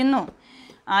സംഭവിക്കുന്നു.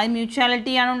 ആ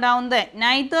മ്യൂച്വാലിറ്റിയാണ് ഉണ്ടാവുന്നത്.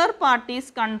 Neither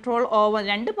parties control over.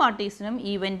 രണ്ട് പാർട്ടീസിനും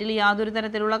ഈവൻറ്റിൽ യാതൊരു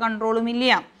തരത്തിലുള്ള കൺട്രോളും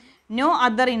ഇല്ല. No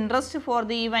other interest for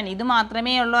the event. ഇത്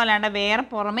മാത്രമേ ഉള്ളൂ, അല്ലാണ്ട് വേറെ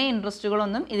പുറമേ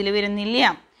ഇൻട്രസ്റ്റുകളൊന്നും ഇതിൽ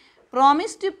വരുന്നില്ല.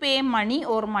 Promise to pay money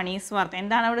or monies worth.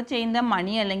 എന്താണ് അവിടെ ചെയ്യുന്നത്?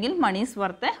 മണി അല്ലെങ്കിൽ മണീസ്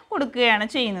വർത്ത് കൊടുക്കുകയാണ്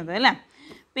ചെയ്യുന്നത് അല്ലേ.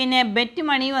 പിന്നെ ബെറ്റ്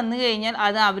മണി വന്നു കഴിഞ്ഞാൽ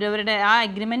അത് അവരവരുടെ ആ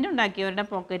എഗ്രിമെൻ്റ് ഉണ്ടാക്കിയവരുടെ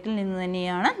പോക്കറ്റിൽ നിന്ന്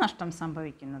തന്നെയാണ് നഷ്ടം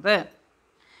സംഭവിക്കുന്നത്.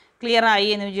 ക്ലിയർ ആയി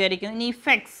എന്ന് വിചാരിക്കുന്നു. ഇനി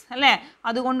ഇഫക്ട്സ് അല്ലേ,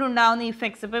 അതുകൊണ്ടുണ്ടാകുന്ന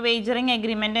ഇഫക്ട്സ്. ഇപ്പോൾ വേജറിങ്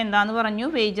എഗ്രിമെൻ്റ് എന്താണെന്ന് പറഞ്ഞു,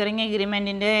 വേജറിങ്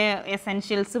എഗ്രിമെൻറ്റിൻ്റെ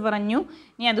എസെൻഷ്യൽസ് പറഞ്ഞു.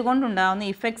 ഇനി അതുകൊണ്ടുണ്ടാകുന്ന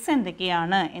ഇഫക്ട്സ്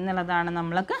എന്തൊക്കെയാണ് എന്നുള്ളതാണ്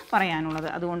നമ്മൾക്ക്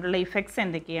പറയാനുള്ളത്. അതുകൊണ്ടുള്ള ഇഫക്ട്സ്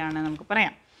എന്തൊക്കെയാണ് നമുക്ക്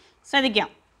പറയാം. ശ്രദ്ധിക്കാം.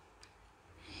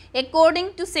 According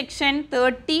to section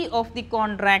 30 of the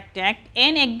Contract Act,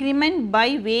 an agreement by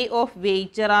way of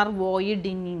wager are void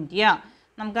in India.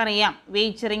 നമുക്കറിയാം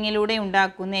വേച്ചറിങ്ങിലൂടെ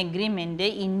ഉണ്ടാക്കുന്ന എഗ്രിമെൻറ്റ്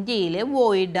ഇന്ത്യയിൽ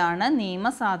വോയിഡാണ്,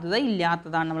 നിയമസാധുത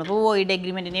ഇല്ലാത്തതാണ്. നമ്മളിപ്പോൾ വോയിഡ്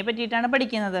എഗ്രിമെൻറ്റിനെ പറ്റിയിട്ടാണ്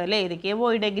പഠിക്കുന്നത് അല്ലേ. ഏതൊക്കെയാണ്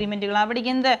വോയിഡ് എഗ്രിമെൻറ്റുകളാണ്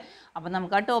പഠിക്കുന്നത്. അപ്പോൾ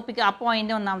നമുക്ക് ആ ടോപ്പിക്ക്, ആ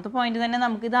പോയിൻ്റ്, ഒന്നാമത്തെ പോയിൻ്റ് തന്നെ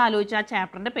നമുക്കിത് ആലോചിച്ച് ആ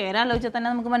ചാപ്റ്ററിൻ്റെ പേരാലോചിച്ചാൽ തന്നെ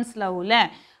നമുക്ക് മനസ്സിലാവും അല്ലേ.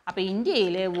 അപ്പോൾ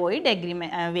ഇന്ത്യയിൽ void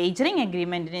വേജറിങ്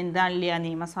എഗ്രിമെൻറ്റിന് എന്താണില്ല?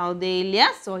 നിയമസാധുതയില്ല.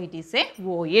 So it is A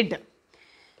void.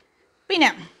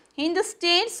 പിന്നെ in the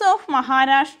States of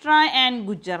Maharashtra and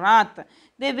Gujarat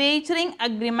the wagering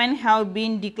agreement have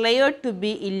been declared to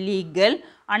be illegal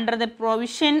under the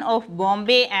provision of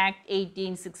Bombay Act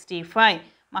 1865.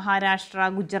 Maharashtra,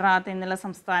 Gujarat എന്നുള്ള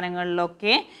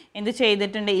സംസ്ഥാനങ്ങളിലൊക്കെ എന്ത്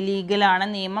ചെയ്തിട്ടുണ്ട്? ഇല്ലീഗലാണ്,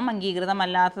 നിയമം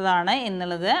അംഗീകൃതമല്ലാത്തതാണ്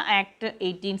എന്നുള്ളത് ആക്ട്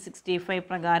 1865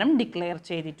 പ്രകാരം ഡിക്ലെയർ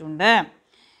ചെയ്തിട്ടുണ്ട്.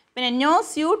 പിന്നെ no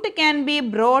suit can be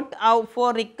brought out for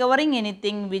recovering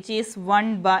anything which is one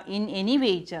by in any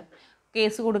wager.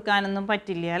 Case കൊടുക്കാനൊന്നും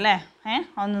പറ്റില്ല അല്ലേ,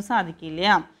 ഒന്നും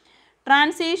സാധിക്കില്ല.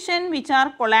 Transaction which are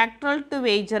collateral to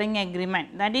wagering agreement,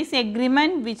 that is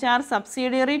agreement which are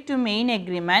subsidiary to main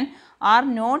agreement, are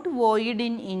not void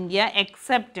in India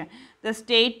except the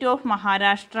state of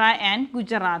Maharashtra and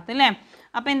Gujarat അല്ലേ.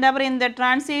 അപ്പോൾ എന്താ പറയുന്നത്?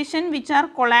 Transaction which are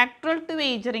കൊളാക്ട്രൽ to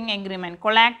വേജറിങ് agreement,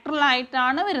 കൊളാക്ട്രൽ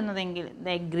ആയിട്ടാണ് വരുന്നതെങ്കിൽ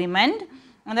the agreement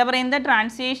എന്താ പറയുന്നത്?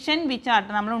 Transaction which are,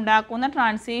 നമ്മൾ ഉണ്ടാക്കുന്ന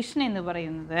ട്രാൻസാക്ഷൻ എന്ന്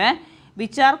പറയുന്നത്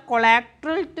വിച്ച് ആർ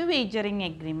കൊളാക്ട്രൽ ടു വേജറിങ്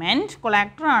എഗ്രിമെൻറ്റ്,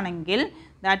 കൊളാക്ട്രൽ ആണെങ്കിൽ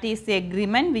that is the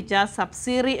agreement which are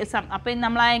subsidiary. അപ്പോൾ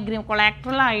നമ്മൾ ആ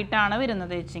കൊളാക്ട്രൽ ആയിട്ടാണ്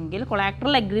വരുന്നത് വെച്ചെങ്കിൽ,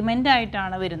 കൊളാക്ട്രൽ എഗ്രിമെൻ്റ്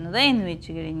ആയിട്ടാണ് വരുന്നത് എന്ന്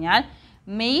വെച്ച് കഴിഞ്ഞാൽ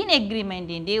മെയിൻ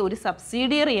എഗ്രിമെൻറ്റിൻ്റെ ഒരു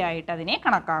സബ്സിഡിയറി ആയിട്ട് അതിനെ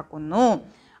കണക്കാക്കുന്നു.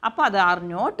 അപ്പോൾ അത് are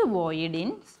not void in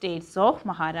States of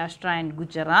Maharashtra and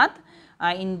Gujarat,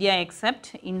 India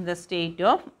except in the state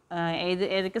of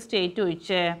ഏതൊക്കെ സ്റ്റേറ്റ്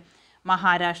ഒഴിച്ച്?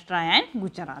 മഹാരാഷ്ട്ര ആൻഡ്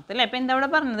ഗുജറാത്ത് അല്ലേ. അപ്പോൾ എന്താ ഇവിടെ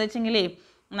പറഞ്ഞത് വെച്ചെങ്കിൽ,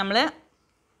 നമ്മൾ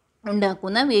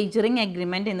ഉണ്ടാക്കുന്ന വേജറിങ്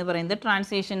എഗ്രിമെൻറ്റ് എന്ന് പറയുന്നത്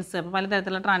ട്രാൻസാക്ഷൻസ്, അപ്പോൾ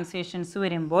പലതരത്തിലുള്ള ട്രാൻസാക്ഷൻസ്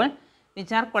വരുമ്പോൾ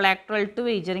വിച്ച് ആർ കൊളാക്ട്രൽ ടു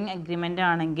വേജറിങ് എഗ്രിമെൻ്റ്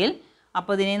ആണെങ്കിൽ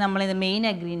അപ്പോൾ ഇതിനെ നമ്മൾ മെയിൻ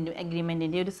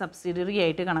എഗ്രിമെൻറ്റിൻ്റെ ഒരു സബ്സിഡിയറി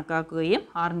ആയിട്ട് കണക്കാക്കുകയും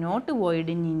are not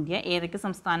void in India, ഏതൊക്കെ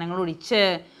സംസ്ഥാനങ്ങൾ ഒഴിച്ച്?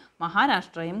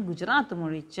 മഹാരാഷ്ട്രയും ഗുജറാത്തും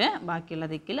ഒഴിച്ച് ബാക്കിയുള്ള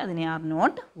ദിക്കിൽ അതിനെ ആർ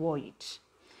നോട്ട് വോയിഡ്.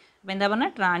 അപ്പോൾ എന്താ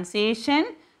പറഞ്ഞാൽ? ട്രാൻസാക്ഷൻ,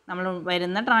 നമ്മൾ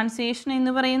വരുന്ന ട്രാൻസാക്ഷൻ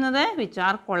എന്ന് പറയുന്നത് വിച്ച്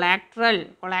ആർ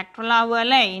കൊളാക്ട്രൽ ആവുക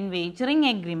അല്ലേ ഇൻ വേജറിങ്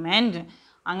എഗ്രിമെൻറ്റ്.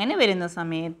 അങ്ങനെ വരുന്ന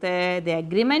സമയത്ത് the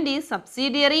agreement is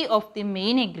subsidiary of the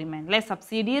main agreement അല്ലേ.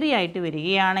 സബ്സിഡിയറി ആയിട്ട്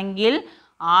വരികയാണെങ്കിൽ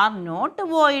are not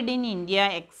void in India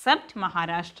except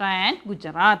Maharashtra and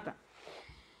Gujarat.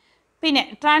 പിന്നെ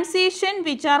transaction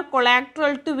which are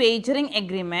collateral to വേജറിംഗ്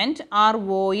agreement R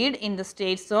void in the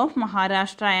States of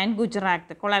Maharashtra and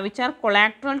Gujarat. Which are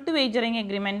collateral to വേജറിംഗ്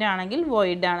agreement ആണെങ്കിൽ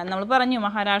void ആണ്. നമ്മൾ പറഞ്ഞു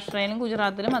മഹാരാഷ്ട്രയിലും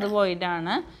ഗുജറാത്തിലും അത് വോയിഡ്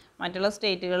ആണ്, മറ്റുള്ള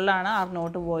സ്റ്റേറ്റുകളിലാണ് ആർ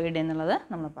നോട്ട് വോയിഡ് എന്നുള്ളത്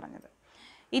നമ്മൾ പറഞ്ഞത്.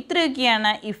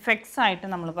 ഇത്രയൊക്കെയാണ് ഇഫക്ട്സ് ആയിട്ട്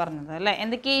നമ്മൾ പറഞ്ഞത് അല്ലേ.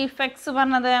 എന്തൊക്കെയാണ് ഇഫക്ട്സ്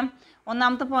പറഞ്ഞത്?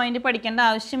 ഒന്നാമത്തെ പോയിന്റ് പഠിക്കേണ്ട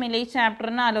ആവശ്യമില്ല, ഈ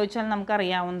ചാപ്റ്ററിനെ ആലോചിച്ചാൽ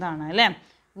നമുക്കറിയാവുന്നതാണ് അല്ലേ.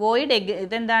 വോയിഡ്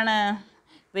ഇതെന്താണ്?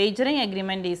 വേജറിങ്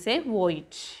എഗ്രിമെൻറ്റ് ഈസ് എ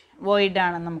വോയിഡ്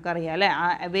ആണെന്ന് നമുക്കറിയാം അല്ലേ.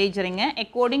 വേജറിങ്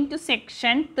അക്കോർഡിംഗ് ടു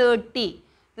സെക്ഷൻ 30,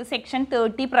 ഇത് സെക്ഷൻ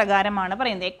 30 പ്രകാരമാണ്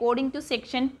പറയുന്നത്. According to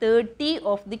section 30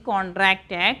 of the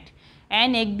contract act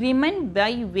an agreement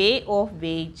by way of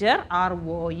wager R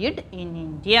void in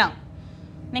India.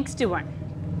 Next one,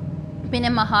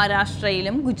 പിന്നെ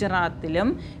മഹാരാഷ്ട്രയിലും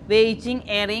ഗുജറാത്തിലും വേജിംഗ്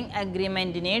എയറിംഗ്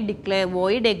അഗ്രിമെൻറ്റിനെ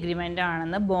വോയിഡ് എഗ്രിമെൻ്റ്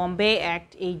ആണെന്ന് ബോംബെ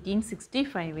ആക്ട്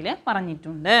 1865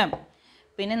 പറഞ്ഞിട്ടുണ്ട്.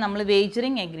 പിന്നെ നമ്മൾ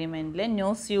വേജറിംഗ് എഗ്രിമെൻറ്റിൽ നോ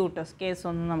സ്യൂട്ടസ്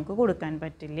കേസൊന്നും നമുക്ക് കൊടുക്കാൻ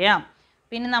പറ്റില്ല.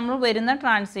 പിന്നെ നമ്മൾ വരുന്ന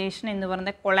ട്രാൻസാക്ഷൻ എന്ന്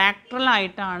പറയുന്നത് കൊളാട്രൽ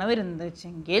ആയിട്ടാണ് വരുന്നത്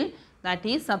വെച്ചെങ്കിൽ that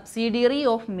is subsidiary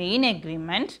of main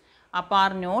agreement അപ്പോൾ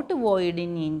are not void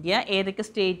in India. ഏതൊക്കെ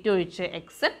സ്റ്റേറ്റ് ഒഴിച്ച്?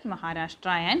 Except Maharashtra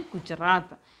and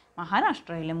Gujarat.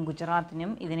 മഹാരാഷ്ട്രയിലും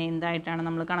ഗുജറാത്തിനും ഇതിനെ എന്തായിട്ടാണ്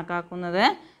നമ്മൾ കണക്കാക്കുന്നത്?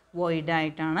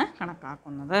 വോയിഡായിട്ടാണ്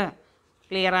കണക്കാക്കുന്നത്.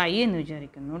 ക്ലിയറായി എന്ന്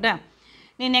വിചാരിക്കുന്നു കേട്ടോ.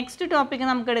 ഇനി നെക്സ്റ്റ് ടോപ്പിക്ക്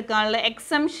നമുക്ക് എടുക്കാനുള്ള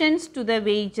എക്സംഷൻസ് ടു ദ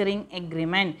വേജറിംഗ്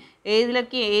എഗ്രിമെൻറ്റ്.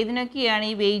 ഏതിനൊക്കെയാണ്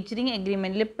ഈ വേജറിംഗ്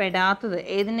എഗ്രിമെൻറ്റിൽ പെടാത്തത്?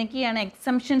 ഏതിനൊക്കെയാണ്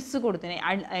എക്സംഷൻസ്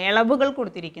ഇളവുകൾ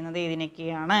കൊടുത്തിരിക്കുന്നത്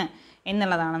ഏതിനൊക്കെയാണ്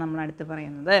എന്നുള്ളതാണ് നമ്മൾ അടുത്ത്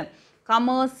പറയുന്നത്.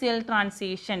 കമേഴ്സ്യൽ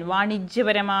ട്രാൻസാക്ഷൻ,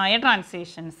 വാണിജ്യപരമായ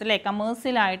ട്രാൻസാക്ഷൻസ് അല്ലേ.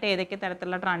 കമേഴ്സ്യലായിട്ട് ഏതൊക്കെ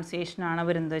തരത്തിലുള്ള ട്രാൻസാക്ഷനാണ്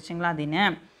വരുന്നത് വെച്ചെങ്കിൽ അതിന്.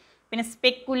 പിന്നെ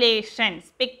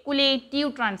സ്പെക്കുലേറ്റീവ്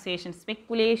ട്രാൻസാക്ഷൻ.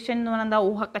 സ്പെക്കുലേഷൻ എന്ന് പറഞ്ഞാൽ എന്താ?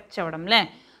 ഊഹക്കച്ചവടം അല്ലേ.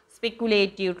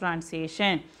 Speculative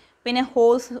transaction. പിന്നെ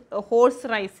ഹോഴ്സ്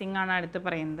റൈസിംഗ് ആണ് അടുത്ത്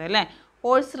പറയുന്നത് അല്ലേ.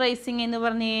 ഹോഴ്സ് റൈസിംഗ് എന്ന്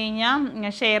പറഞ്ഞു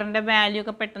കഴിഞ്ഞാൽ ഷെയറിൻ്റെ വാല്യൂ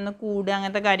ഒക്കെ പെട്ടെന്ന് കൂടുക,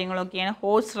 അങ്ങനത്തെ കാര്യങ്ങളൊക്കെയാണ്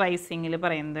ഹോഴ്സ് റൈസിങ്ങിൽ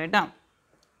പറയുന്നത് കേട്ടോ.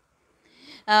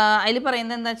 അതിൽ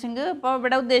പറയുന്നത് എന്താ വെച്ചെങ്കിൽ ഇപ്പോൾ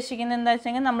ഇവിടെ ഉദ്ദേശിക്കുന്നത് എന്താ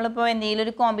വെച്ചെങ്കിൽ നമ്മളിപ്പോൾ എന്തെങ്കിലും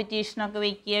ഒരു കോമ്പറ്റീഷനൊക്കെ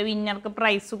വയ്ക്കുക, വിന്നർക്ക്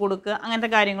പ്രൈസ് കൊടുക്കുക, അങ്ങനത്തെ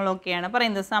കാര്യങ്ങളൊക്കെയാണ്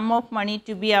പറയുന്നത്. Some of money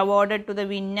to B അവോർഡഡ് to the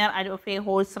winner of A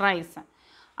horse rice,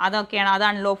 അതൊക്കെയാണ്. അത്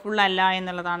അൺലോഫുൾ അല്ല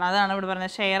എന്നുള്ളതാണ്. അതാണ് ഇവിടെ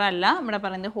പറയുന്നത്. ഷെയർ അല്ല, ഇവിടെ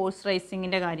പറയുന്നത് ഹോഴ്സ്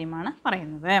റൈസിങ്ങിൻ്റെ കാര്യമാണ്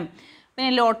പറയുന്നത്.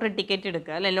 പിന്നെ ലോട്ടറി ടിക്കറ്റ്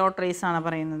എടുക്കുക അല്ലേ, ലോട്ടറീസ് ആണ്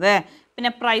പറയുന്നത്. പിന്നെ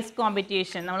പ്രൈസ്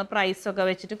കോമ്പറ്റീഷൻ, നമ്മൾ പ്രൈസൊക്കെ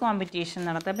വെച്ചിട്ട് കോമ്പറ്റീഷൻ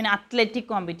നടത്തുക. പിന്നെ അത്ലറ്റിക്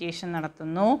കോമ്പറ്റീഷൻ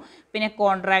നടത്തുന്നു. പിന്നെ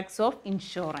contracts of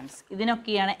insurance,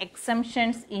 ഇതിനൊക്കെയാണ്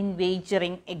exemptions in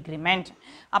വേജറിംഗ് agreement.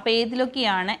 അപ്പോൾ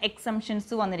ഏതിലൊക്കെയാണ്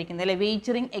എക്സംഷൻസ് വന്നിരിക്കുന്നത് അല്ലെ,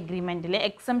 വേജറിംഗ് എഗ്രിമെൻറ്റിൽ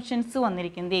എക്സംഷൻസ്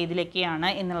വന്നിരിക്കുന്നത്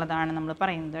ഏതിലൊക്കെയാണ് എന്നുള്ളതാണ് നമ്മൾ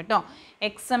പറയുന്നത് കേട്ടോ.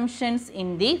 Exemptions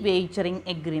in the വേജറിംഗ്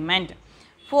agreement.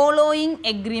 Following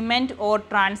agreement or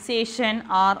transaction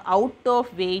are out of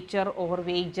wager or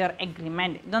wager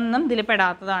agreement. ഇതൊന്നും ഇതിൽ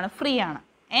പെടാത്തതാണ്, ഫ്രീ ആണ്.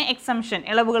 എക്സംഷൻ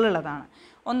ഇളവുകളുള്ളതാണ്.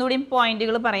 ഒന്നുകൂടി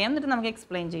പോയിന്റുകൾ പറയാം, എന്നിട്ട് നമുക്ക്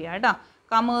എക്സ്പ്ലെയിൻ ചെയ്യാം കേട്ടോ.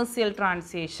 കമേഴ്സ്യൽ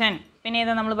ട്രാൻസാക്ഷൻ, പിന്നെ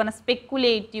ഏതാ നമ്മൾ പറഞ്ഞ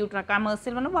സ്പെക്കുലേറ്റീവ്.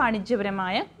 കമേഴ്സ്യൽ പറഞ്ഞാൽ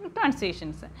വാണിജ്യപരമായ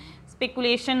ട്രാൻസാക്ഷൻസ്.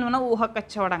 സ്പെക്കുലേഷൻ എന്ന് പറഞ്ഞാൽ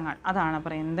ഊഹക്കച്ചവടങ്ങൾ, അതാണ്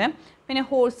പറയുന്നത്. പിന്നെ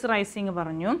ഹോഴ്സ് റൈസിങ്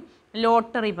പറഞ്ഞു,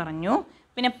 ലോട്ടറി പറഞ്ഞു,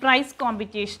 പിന്നെ പ്രൈസ്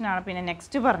കോമ്പറ്റീഷനാണ് പിന്നെ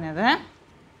നെക്സ്റ്റ് പറഞ്ഞത്.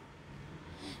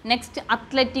 നെക്സ്റ്റ്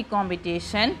അത്ലറ്റിക്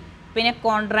കോമ്പറ്റീഷൻ, പിന്നെ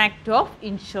കോൺട്രാക്റ്റ് ഓഫ്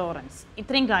ഇൻഷുറൻസ്.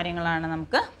 ഇത്രയും കാര്യങ്ങളാണ്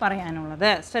നമുക്ക്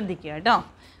പറയാനുള്ളത്. ശ്രദ്ധിക്കുക കേട്ടോ.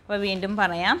 അപ്പോൾ വീണ്ടും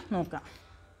പറയാം, നോക്കാം.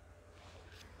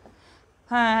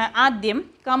 ആദ്യം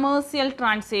കമേഴ്സ്യൽ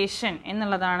ട്രാൻസാക്ഷൻ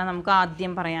എന്നുള്ളതാണ് നമുക്ക്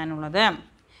ആദ്യം പറയാനുള്ളത്.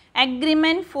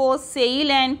 Agreement for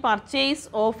sale and purchase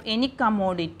of any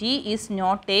commodity is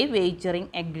not A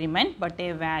വേജറിംഗ് agreement but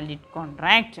A valid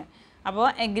contract. അപ്പോൾ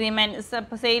agreement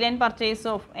sale and purchase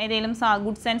of ഏതെങ്കിലും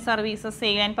goods and services,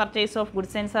 sale and purchase of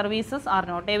goods and services are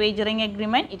not A വേജറിംഗ്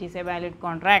agreement, it is A valid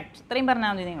contract. ഇത്രയും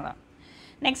പറഞ്ഞാൽ മതി നിങ്ങൾ.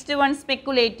 Next one,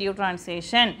 speculative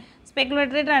transaction.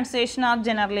 സ്പെക്കുലേറ്ററി transaction are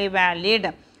generally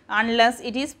valid unless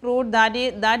it is proved that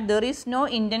there is no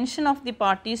intention of the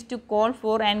parties to call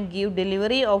for and give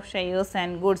delivery of shares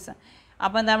and goods.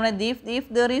 അപ്പോൾ എന്താ പറയുക, if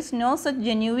there is no such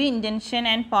genuine intention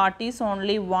and parties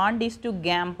only want is to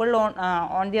gamble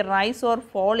on the rise or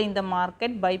fall in the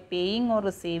market by paying or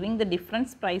receiving the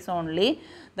difference price only,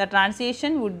 the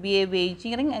transaction would be a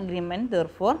wagering agreement,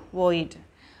 therefore void.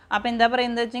 അപ്പോൾ എന്താ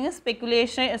പറയുന്നത് വെച്ചെങ്കിൽ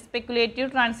speculative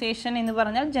transaction എന്ന്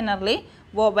പറഞ്ഞാൽ generally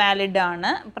valid ആണ്.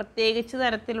 പ്രത്യേകിച്ച്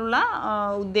തരത്തിലുള്ള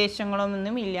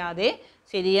ഉദ്ദേശങ്ങളൊന്നും ഇല്ലാതെ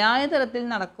ശരിയായ തരത്തിൽ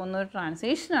നടക്കുന്ന ഒരു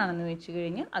ട്രാൻസാക്ഷൻ ആണെന്ന് വെച്ച്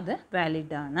കഴിഞ്ഞാൽ അത്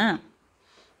വാലിഡ് ആണ്.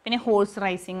 പിന്നെ ഹോഴ്സ്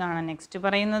റൈസിംഗ് ആണ് നെക്സ്റ്റ്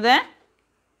പറയുന്നത്.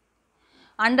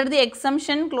 Under the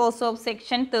exemption close of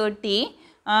section 30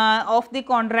 of the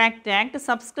Contract Act,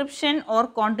 subscription or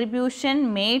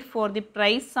contribution made for the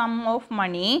price sum of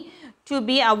money to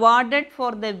be awarded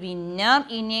for the winner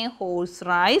in a horse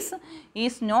race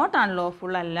is not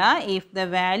unlawful alla if the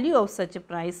value of such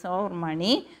prize or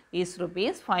money is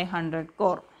rupees 500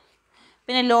 crore.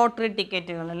 പിന്നെ lottery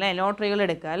ടിക്കറ്റുകൾ അല്ലേ, ലോട്ടറികൾ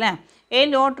എടുക്കുക അല്ലേ. A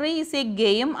lottery is A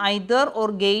game either or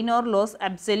gain or loss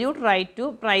absolute right to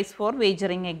price four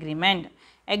വേജറിങ് agreement.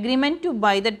 Agreement to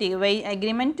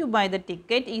buy the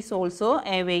ticket is also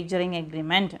a wagering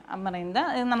agreement. പറയുന്നത്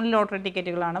നമ്മൾ lottery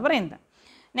ടിക്കറ്റുകളാണ് പറയുന്നത്.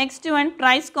 Next one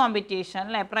price competition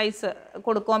അല്ലേ, price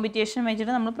competition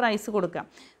വെച്ചിട്ട് നമ്മൾ price കൊടുക്കാം.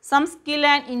 Some skill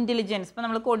and intelligence, ഇപ്പോൾ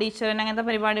നമ്മൾ കൊടീശ്വരൻ അങ്ങനത്തെ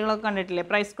പരിപാടികളൊക്കെ കണ്ടിട്ടില്ലേ,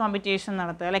 പ്രൈസ് കോമ്പറ്റീഷൻ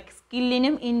നടത്തുക അല്ലെ,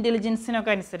 സ്കില്ലിനും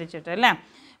ഇൻ്റലിജൻസിനൊക്കെ അനുസരിച്ചിട്ട് അല്ലേ.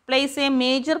 plays a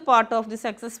major part of the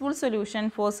successful solution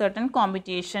for certain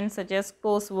competitions such as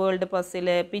crossword puzzle,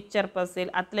 picture puzzle,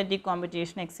 athletic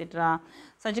competition, etc.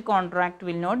 Such a contract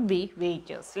will not be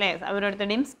wages.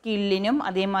 അവരുടെയും സ്കില്ലിനും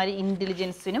അതേമാതിരി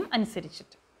ഇൻ്റലിജൻസിനും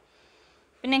അനുസരിച്ചിട്ട്.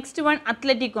 Next one,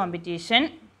 athletic competition.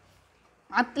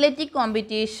 Athletic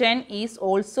competition is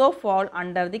also fall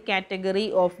under the category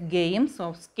of games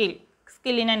of skill.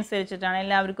 സ്കില്ലിനനുസരിച്ചിട്ടാണ്,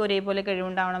 എല്ലാവർക്കും ഒരേപോലെ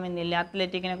കഴിവുണ്ടാവണമെന്നില്ല,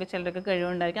 അത്ലറ്റിക്കിനൊക്കെ ചിലർക്ക്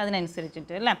കഴിവുണ്ടായിരിക്കും,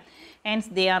 അതിനനുസരിച്ചിട്ട് അല്ലേ. Hence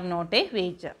they are not A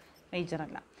wager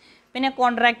അല്ല. പിന്നെ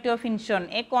contract of insurance.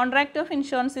 A contract of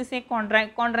insurance is A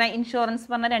insurance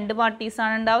പറഞ്ഞാൽ രണ്ട്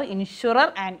പാർട്ടീസാണ് ഉണ്ടാവുക,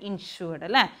 ഇൻഷുറർ ആൻഡ് ഇൻഷുർഡ്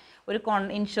അല്ലേ. ഒരു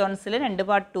ഇൻഷുറൻസിൽ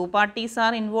two parties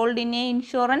are involve in A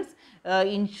insurance,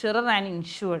 insurer and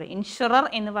insured. Insurer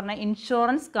എന്ന് പറഞ്ഞാൽ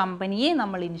ഇൻഷുറൻസ് കമ്പനിയെ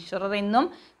നമ്മൾ ഇൻഷുറർ എന്നും,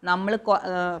 നമ്മൾ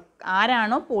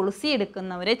ആരാണോ പോളിസി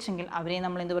എടുക്കുന്നവരെ വെച്ചെങ്കിൽ അവരെ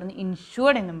നമ്മൾ എന്ത് പറയുന്നു,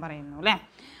 ഇൻഷുർഡ് എന്നും പറയുന്നു അല്ലേ.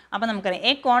 അപ്പോൾ നമുക്കറിയാം,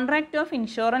 A contract of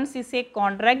insurance is A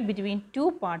contract between two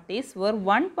parties were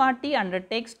one party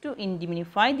undertakes to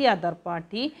ഇൻഡിമിനിഫൈ the other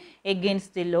party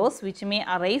against the loss which may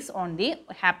arise on the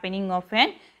happening of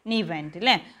an event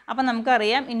അല്ലേ. അപ്പം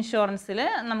നമുക്കറിയാം, ഇൻഷുറൻസിൽ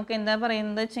നമുക്ക് എന്താ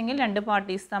പറയുന്നത് വെച്ചെങ്കിൽ രണ്ട്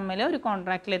പാർട്ടീസ് തമ്മിൽ ഒരു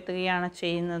കോൺട്രാക്റ്റിൽ എത്തുകയാണ്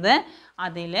ചെയ്യുന്നത്.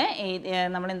 അതിൽ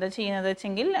നമ്മളെന്താ ചെയ്യുന്നത്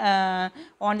വെച്ചെങ്കിൽ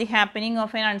on the happening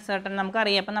of N uncertain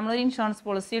നമുക്കറിയാം. അപ്പം നമ്മളൊരു ഇൻഷുറൻസ്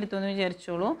പോളിസി എടുത്തു എന്ന്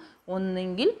വിചാരിച്ചോളൂ,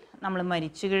 ഒന്നെങ്കിൽ നമ്മൾ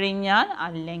മരിച്ചു കഴിഞ്ഞാൽ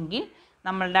അല്ലെങ്കിൽ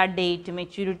നമ്മളുടെ ആ ഡേറ്റ്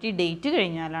മെച്യൂരിറ്റി ഡേറ്റ്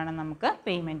കഴിഞ്ഞാലാണ് നമുക്ക്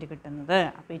പേയ്മെൻറ്റ് കിട്ടുന്നത്.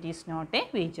 അപ്പോൾ it is not A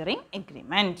വേജറിങ്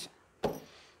agreement.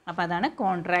 അപ്പോൾ അതാണ്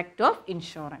കോൺട്രാക്റ്റ് ഓഫ്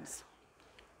ഇൻഷുറൻസ്.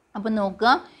 അപ്പോൾ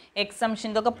നോക്കുക, എക്സംഷൻ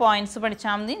ഇതൊക്കെ പോയിൻറ്റ്സ്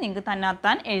പഠിച്ചാൽ മതി, നിങ്ങൾക്ക്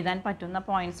തന്നാത്താൻ എഴുതാൻ പറ്റുന്ന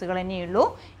പോയിൻറ്റ്സുകൾ തന്നെയുള്ളൂ.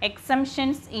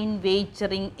 എക്സംഷൻസ് ഇൻ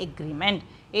വേജറിങ് എഗ്രിമെൻറ്റ്,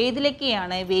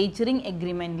 ഏതിലൊക്കെയാണ് വേജറിങ്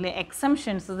എഗ്രിമെൻറ്റിൽ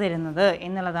എക്സംഷൻസ് തരുന്നത്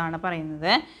എന്നുള്ളതാണ്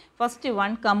പറയുന്നത്. First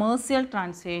one, commercial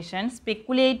transaction,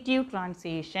 speculative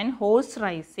transaction, horse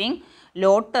rising,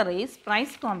 lotteries,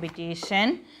 price competition.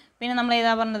 പിന്നെ നമ്മൾ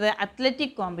ഏതാ പറഞ്ഞത്,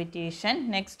 athletic competition.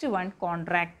 Next one,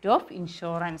 contract of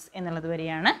insurance എന്നുള്ളത്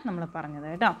വരെയാണ് നമ്മൾ പറഞ്ഞത്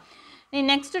കേട്ടോ. ഇനി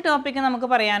നെക്സ്റ്റ് ടോപ്പിക്ക് നമുക്ക്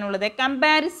പറയാനുള്ളത്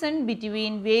comparison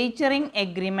between വേജറിങ്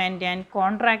agreement and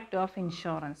contract of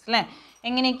insurance അല്ലേ.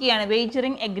 എങ്ങനെയൊക്കെയാണ്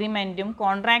വേജറിങ് എഗ്രിമെൻറ്റും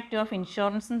കോൺട്രാക്റ്റ് ഓഫ്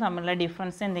ഇൻഷുറൻസും തമ്മിലുള്ള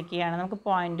ഡിഫറൻസ് എന്തൊക്കെയാണ് നമുക്ക്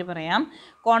പോയിന്റ് പറയാം.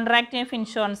 കോൺട്രാക്റ്റ് ഓഫ്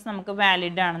ഇൻഷുറൻസ് നമുക്ക്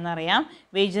വാലിഡ് ആണെന്ന് അറിയാം,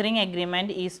 വേജറിങ്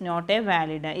agreement is not A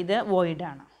valid, ഇത് വോയിഡ്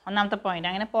ആണ്. ഒന്നാമത്തെ പോയിന്റ്,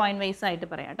 അങ്ങനെ പോയിന്റ് വൈസ് ആയിട്ട്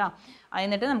പറയാം കേട്ടോ.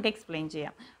 എന്നിട്ട് നമുക്ക് എക്സ്പ്ലെയിൻ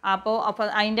ചെയ്യാം. അപ്പോൾ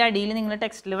അതിൻ്റെ അടിയിൽ നിങ്ങൾ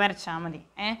ടെക്സ്റ്റിൽ വരച്ചാൽ മതി.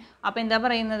 അപ്പോൾ എന്താ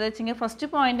പറയുന്നത് വെച്ചെങ്കിൽ, ഫസ്റ്റ്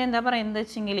പോയിന്റ് എന്താ പറയുന്നത്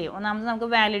വെച്ചെങ്കിൽ, ഒന്നാമത് നമുക്ക്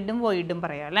വാലിഡും വോയിഡും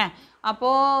പറയാം അല്ലേ.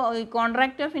 അപ്പോൾ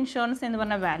കോൺട്രാക്റ്റ് ഓഫ് ഇൻഷുറൻസ് എന്ന്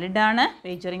പറഞ്ഞാൽ വാലിഡ് ആണ്,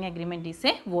 വേജറിങ് agreement is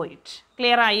A void.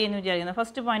 Clear ആയി എന്ന് വിചാരിക്കുന്നു.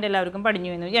 ഫസ്റ്റ് പോയിന്റ് എല്ലാവർക്കും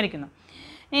പഠിഞ്ഞു എന്ന് വിചാരിക്കുന്നു.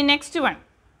 ഇനി നെക്സ്റ്റ് വൺ,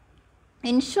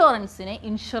 ഇൻഷുറൻസിന്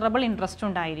ഇൻഷുറബിൾ ഇൻട്രസ്റ്റ്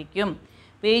ഉണ്ടായിരിക്കും,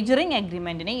 വേജറിങ്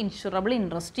എഗ്രിമെൻറ്റിന് ഇൻഷുറബിൾ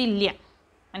ഇൻട്രസ്റ്റ് ഇല്ല.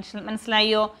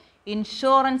 മനസ്സിലായോ?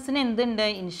 ഇൻഷുറൻസിന് എന്തുണ്ട്,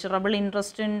 ഇൻഷുറബിൾ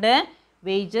ഇൻട്രസ്റ്റ് ഉണ്ട്,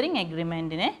 വേജറിങ്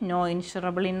എഗ്രിമെൻറ്റിന് നോ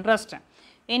ഇൻഷുറബിൾ ഇൻട്രസ്റ്റ്.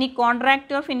 ഇനി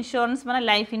കോൺട്രാക്റ്റ് ഓഫ് ഇൻഷുറൻസ് പറഞ്ഞാൽ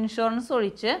ലൈഫ് ഇൻഷുറൻസ്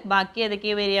ഒഴിച്ച് ബാക്കി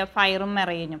ഏതൊക്കെയാണ് വരിക, ഫയറും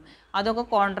മെറൈനും, അതൊക്കെ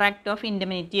കോൺട്രാക്റ്റ് ഓഫ്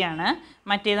ഇൻഡെമിനിറ്റി ആണ്.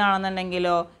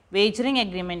 മറ്റേതാണെന്നുണ്ടെങ്കിലോ വേജറിങ്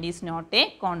agreement is not A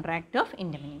contract of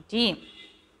indemnity.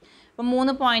 അപ്പോൾ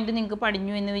 3 പോയിന്റ് നിങ്ങൾക്ക്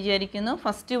പഠിഞ്ഞു എന്ന് വിചാരിക്കുന്നു.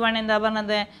 ഫസ്റ്റ് വൺ എന്താ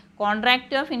പറഞ്ഞത്,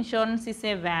 contract of insurance is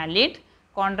A valid,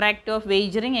 contract of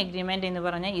വേജറിങ് agreement എന്ന്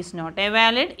പറഞ്ഞാൽ is not A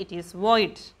valid, it is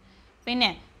void. പിന്നെ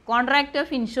contract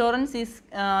of insurance is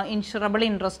insurable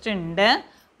interest ഉണ്ട്,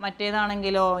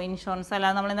 മറ്റേതാണെങ്കിലോ ഇൻഷുറൻസ്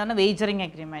അല്ലാതെ നമ്മൾ എന്താണ് വേജറിങ്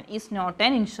agreement is not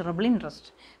an insurable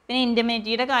interest. പിന്നെ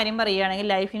ഇൻഡെമിനിറ്റിയുടെ കാര്യം പറയുകയാണെങ്കിൽ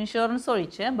ലൈഫ് ഇൻഷുറൻസ്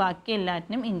ഒഴിച്ച് ബാക്കി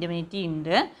എല്ലാറ്റിനും ഇൻഡെമിനിറ്റി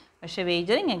ഉണ്ട്, പക്ഷേ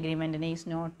വേജറിങ് എഗ്രിമെൻറ്റിന് is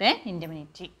not A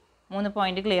indemnity. 3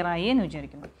 point clear ആയി എന്ന്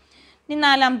വിചാരിക്കുന്നു. ഇനി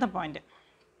 4ാമത്തെ പോയിന്റ്,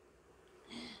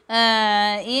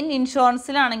 ഈ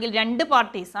ഇൻഷുറൻസിലാണെങ്കിൽ രണ്ട്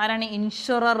പാർട്ടീസ് ആരാണ്,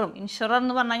 ഇൻഷുററും, ഇൻഷുറർ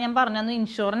എന്ന് പറഞ്ഞാൽ ഞാൻ പറഞ്ഞു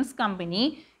ഇൻഷുറൻസ് കമ്പനി,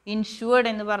 ഇൻഷുവേർഡ്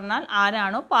എന്ന് പറഞ്ഞാൽ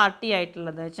ആരാണോ പാർട്ടി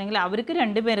ആയിട്ടുള്ളത് വെച്ചെങ്കിൽ അവർക്ക്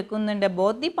 2 പേർക്കും ഒന്നുണ്ട്.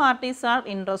 Both the parties are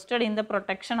interested in the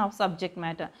protection of subject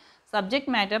matter.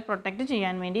 Subject matter protect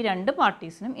ചെയ്യാൻ വേണ്ടി രണ്ട്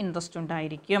പാർട്ടീസിനും ഇൻട്രസ്റ്റ്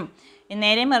ഉണ്ടായിരിക്കും.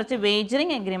 നേരെ മറിച്ച്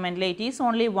വേജറിങ് എഗ്രിമെൻറ്റിൽ it is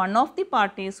only one of the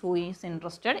parties who is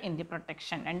interested in the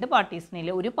protection. രണ്ട് പാർട്ടീസിനിൽ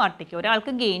ഒരു പാർട്ടിക്ക്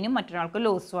ഒരാൾക്ക് ഗെയിനും മറ്റൊരാൾക്ക്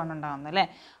ലോസും ആണ് ഉണ്ടാകുന്നത് അല്ലേ.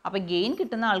 അപ്പോൾ ഗെയിൻ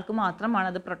കിട്ടുന്ന ആൾക്ക് മാത്രമാണ്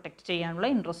അത് പ്രൊട്ടക്റ്റ് ചെയ്യാനുള്ള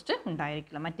ഇൻട്രസ്റ്റ്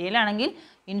ഉണ്ടായിരിക്കില്ല. മറ്റേലാണെങ്കിൽ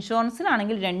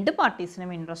ഇൻഷുറൻസിലാണെങ്കിൽ രണ്ട്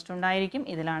പാർട്ടീസിനും ഇൻട്രസ്റ്റ് ഉണ്ടായിരിക്കും,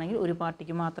 ഇതിലാണെങ്കിൽ ഒരു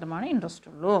പാർട്ടിക്ക് മാത്രമാണ് ഇൻട്രസ്റ്റ്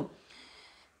ഉള്ളൂ.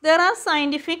 There are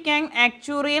scientific and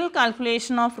actuarial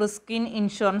calculation of risk in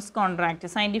insurance contract.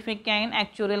 Scientific and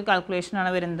actuarial calculation ആണ്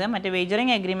വരുന്നത്. മറ്റേ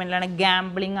വേജറിങ് എഗ്രിമെൻറ്റിലാണ്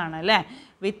ഗാംബ്ലിംഗ് ആണ് അല്ലേ.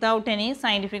 വിത്തൗട്ട് എനി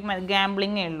സയൻറ്റിഫിക്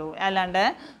ഗാംബ്ലിങ്ങേ ഉള്ളൂ, അല്ലാണ്ട്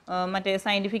മറ്റേ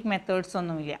സയൻറ്റിഫിക് മെത്തേഡ്സ്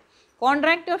ഒന്നുമില്ല.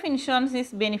 Contract of insurance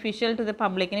is beneficial to the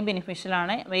പബ്ലിക്കിന് ബെനിഫിഷ്യൽ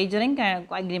ആണ്. വേജറിങ്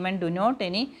agreement do not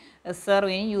any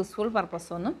serve any useful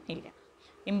purpose ഒന്നും ഇല്ല.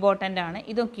 ഇമ്പോർട്ടൻ്റ് ആണ്.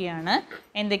 ഇതൊക്കെയാണ്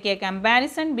എന്തൊക്കെയാണ്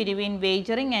comparison between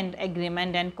വേജറിങ് and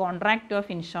agreement and contract of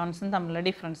ഇൻഷുറൻസും തമ്മിലുള്ള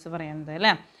ഡിഫറൻസ് പറയുന്നത്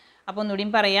അല്ലേ. അപ്പോൾ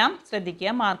ഒന്നുകൂടിയും പറയാം,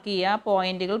 ശ്രദ്ധിക്കുക, മാർക്ക് ചെയ്യുക,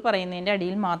 പോയിന്റുകൾ പറയുന്നതിൻ്റെ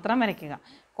അടിയിൽ മാത്രം വരയ്ക്കുക.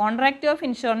 Contract of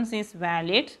insurance is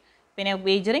valid, പിന്നെ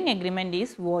വേജറിങ് agreement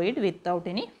is void without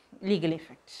any legal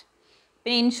effect.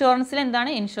 പിന്നെ ഇൻഷുറൻസിൽ എന്താണ്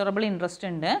ഇൻഷുറബിൾ ഇൻട്രസ്റ്റ്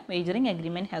ഉണ്ട്, വേജറിങ്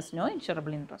agreement has no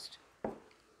insurable interest.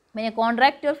 പിന്നെ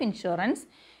contract of insurance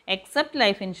except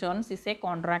life insurance is A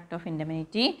contract of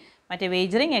indemnity. മറ്റേ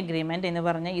വേജറിങ് എഗ്രിമെൻറ്റ് എന്ന്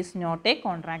പറഞ്ഞാൽ is not A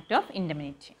contract of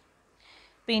indemnity.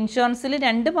 ഇപ്പോൾ ഇൻഷുറൻസിൽ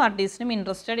രണ്ട് പാർട്ടീസിനും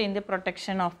interested in the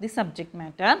protection of the subject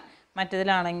matter.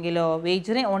 മറ്റേതിലാണെങ്കിലോ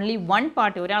വേജറിങ് only one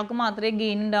party, ഒരാൾക്ക് മാത്രമേ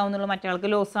gain ഉണ്ടാവുന്നുള്ളൂ,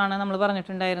 മറ്റേ ലോസാണ് നമ്മൾ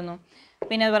പറഞ്ഞിട്ടുണ്ടായിരുന്നു.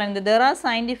 പിന്നെ അത് പറയുന്നത് there are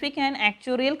scientific and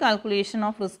actuarial calculation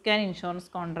of risk and insurance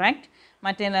contract.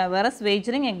 മറ്റേ whereas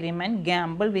വേജറിങ് agreement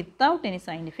Gamble without any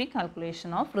scientific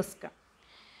calculation of risk.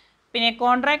 പിന്നെ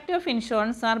contract of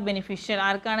insurance R beneficial,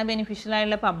 ആർക്കാണ് ബെനിഫിഷ്യൽ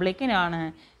ആയിട്ടുള്ള പബ്ലിക്കിനാണ്.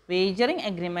 വേജറിങ്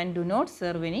agreement do not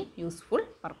serve any useful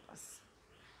purpose.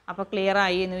 അപ്പോൾ clear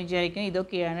ആയി എന്ന് വിചാരിക്കും.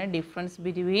 ഇതൊക്കെയാണ് difference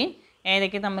between,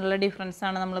 ഏതൊക്കെ തമ്മിലുള്ള ഡിഫറൻസ്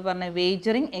ആണ് നമ്മൾ പറഞ്ഞത്,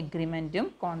 വേജറിങ് എഗ്രിമെൻറ്റും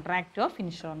കോൺട്രാക്ട് ഓഫ്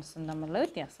ഇൻഷുറൻസും തമ്മിലുള്ള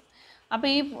വ്യത്യാസം. അപ്പോൾ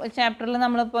ഈ ചാപ്റ്ററിൽ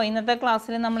നമ്മളിപ്പോൾ ഇന്നത്തെ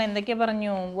ക്ലാസ്സിൽ നമ്മൾ എന്തൊക്കെ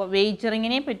പറഞ്ഞു,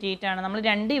 വേജറിങ്ങിനെ പറ്റിയിട്ടാണ്, നമ്മൾ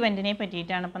രണ്ട് ഇവൻറ്റിനെ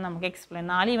പറ്റിയിട്ടാണ് ഇപ്പോൾ നമുക്ക് എക്സ്പ്ലെയിൻ,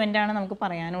 4 ഇവൻ്റാണ് നമുക്ക്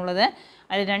പറയാനുള്ളത്,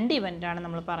 അതിൽ 2 ഇവൻ്റാണ്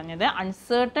നമ്മൾ പറഞ്ഞത്,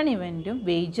 അൺസേർട്ടൺ ഇവൻറ്റും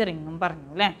വേജറിങ്ങും പറഞ്ഞു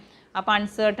അല്ലേ. അപ്പോൾ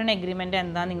അൺസേർട്ടൺ എഗ്രിമെൻറ്റ്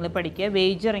എന്താ നിങ്ങൾ പഠിക്കുക,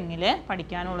 വേജറിങ്ങിൽ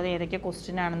പഠിക്കാനുള്ളത് ഏതൊക്കെ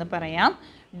ക്വസ്റ്റ്യൻ ആണെന്ന് പറയാം.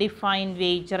 ഡിഫൈൻ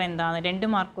വേജർ എന്താണ്, 2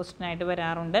 മാർക്ക് ക്വസ്റ്റ്യൻ ആയിട്ട്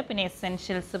വരാറുണ്ട്. പിന്നെ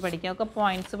എസെൻഷ്യൽസ് പഠിക്കുക, ഒക്കെ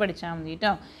പോയിൻറ്റ്സ് പഠിച്ചാൽ മതി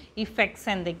കേട്ടോ. ഇഫക്ട്സ്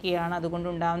എന്തൊക്കെയാണ്,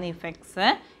 അതുകൊണ്ടുണ്ടാകുന്ന ഇഫക്ട്സ്,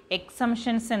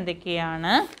 എക്സംഷൻസ്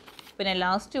എന്തൊക്കെയാണ്, പിന്നെ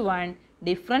last one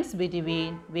difference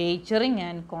between വേജറിങ്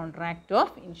and contract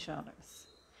of insurance.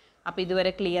 അപ്പോൾ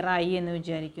ഇതുവരെ ക്ലിയർ ആയി എന്ന്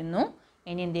വിചാരിക്കുന്നു.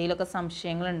 ഇനി എന്തെങ്കിലുമൊക്കെ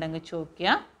സംശയങ്ങളുണ്ടെങ്കിൽ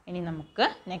ചോദിക്കുക. ഇനി നമുക്ക്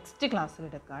നെക്സ്റ്റ് ക്ലാസ്സിൽ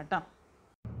എടുക്കാം കേട്ടോ.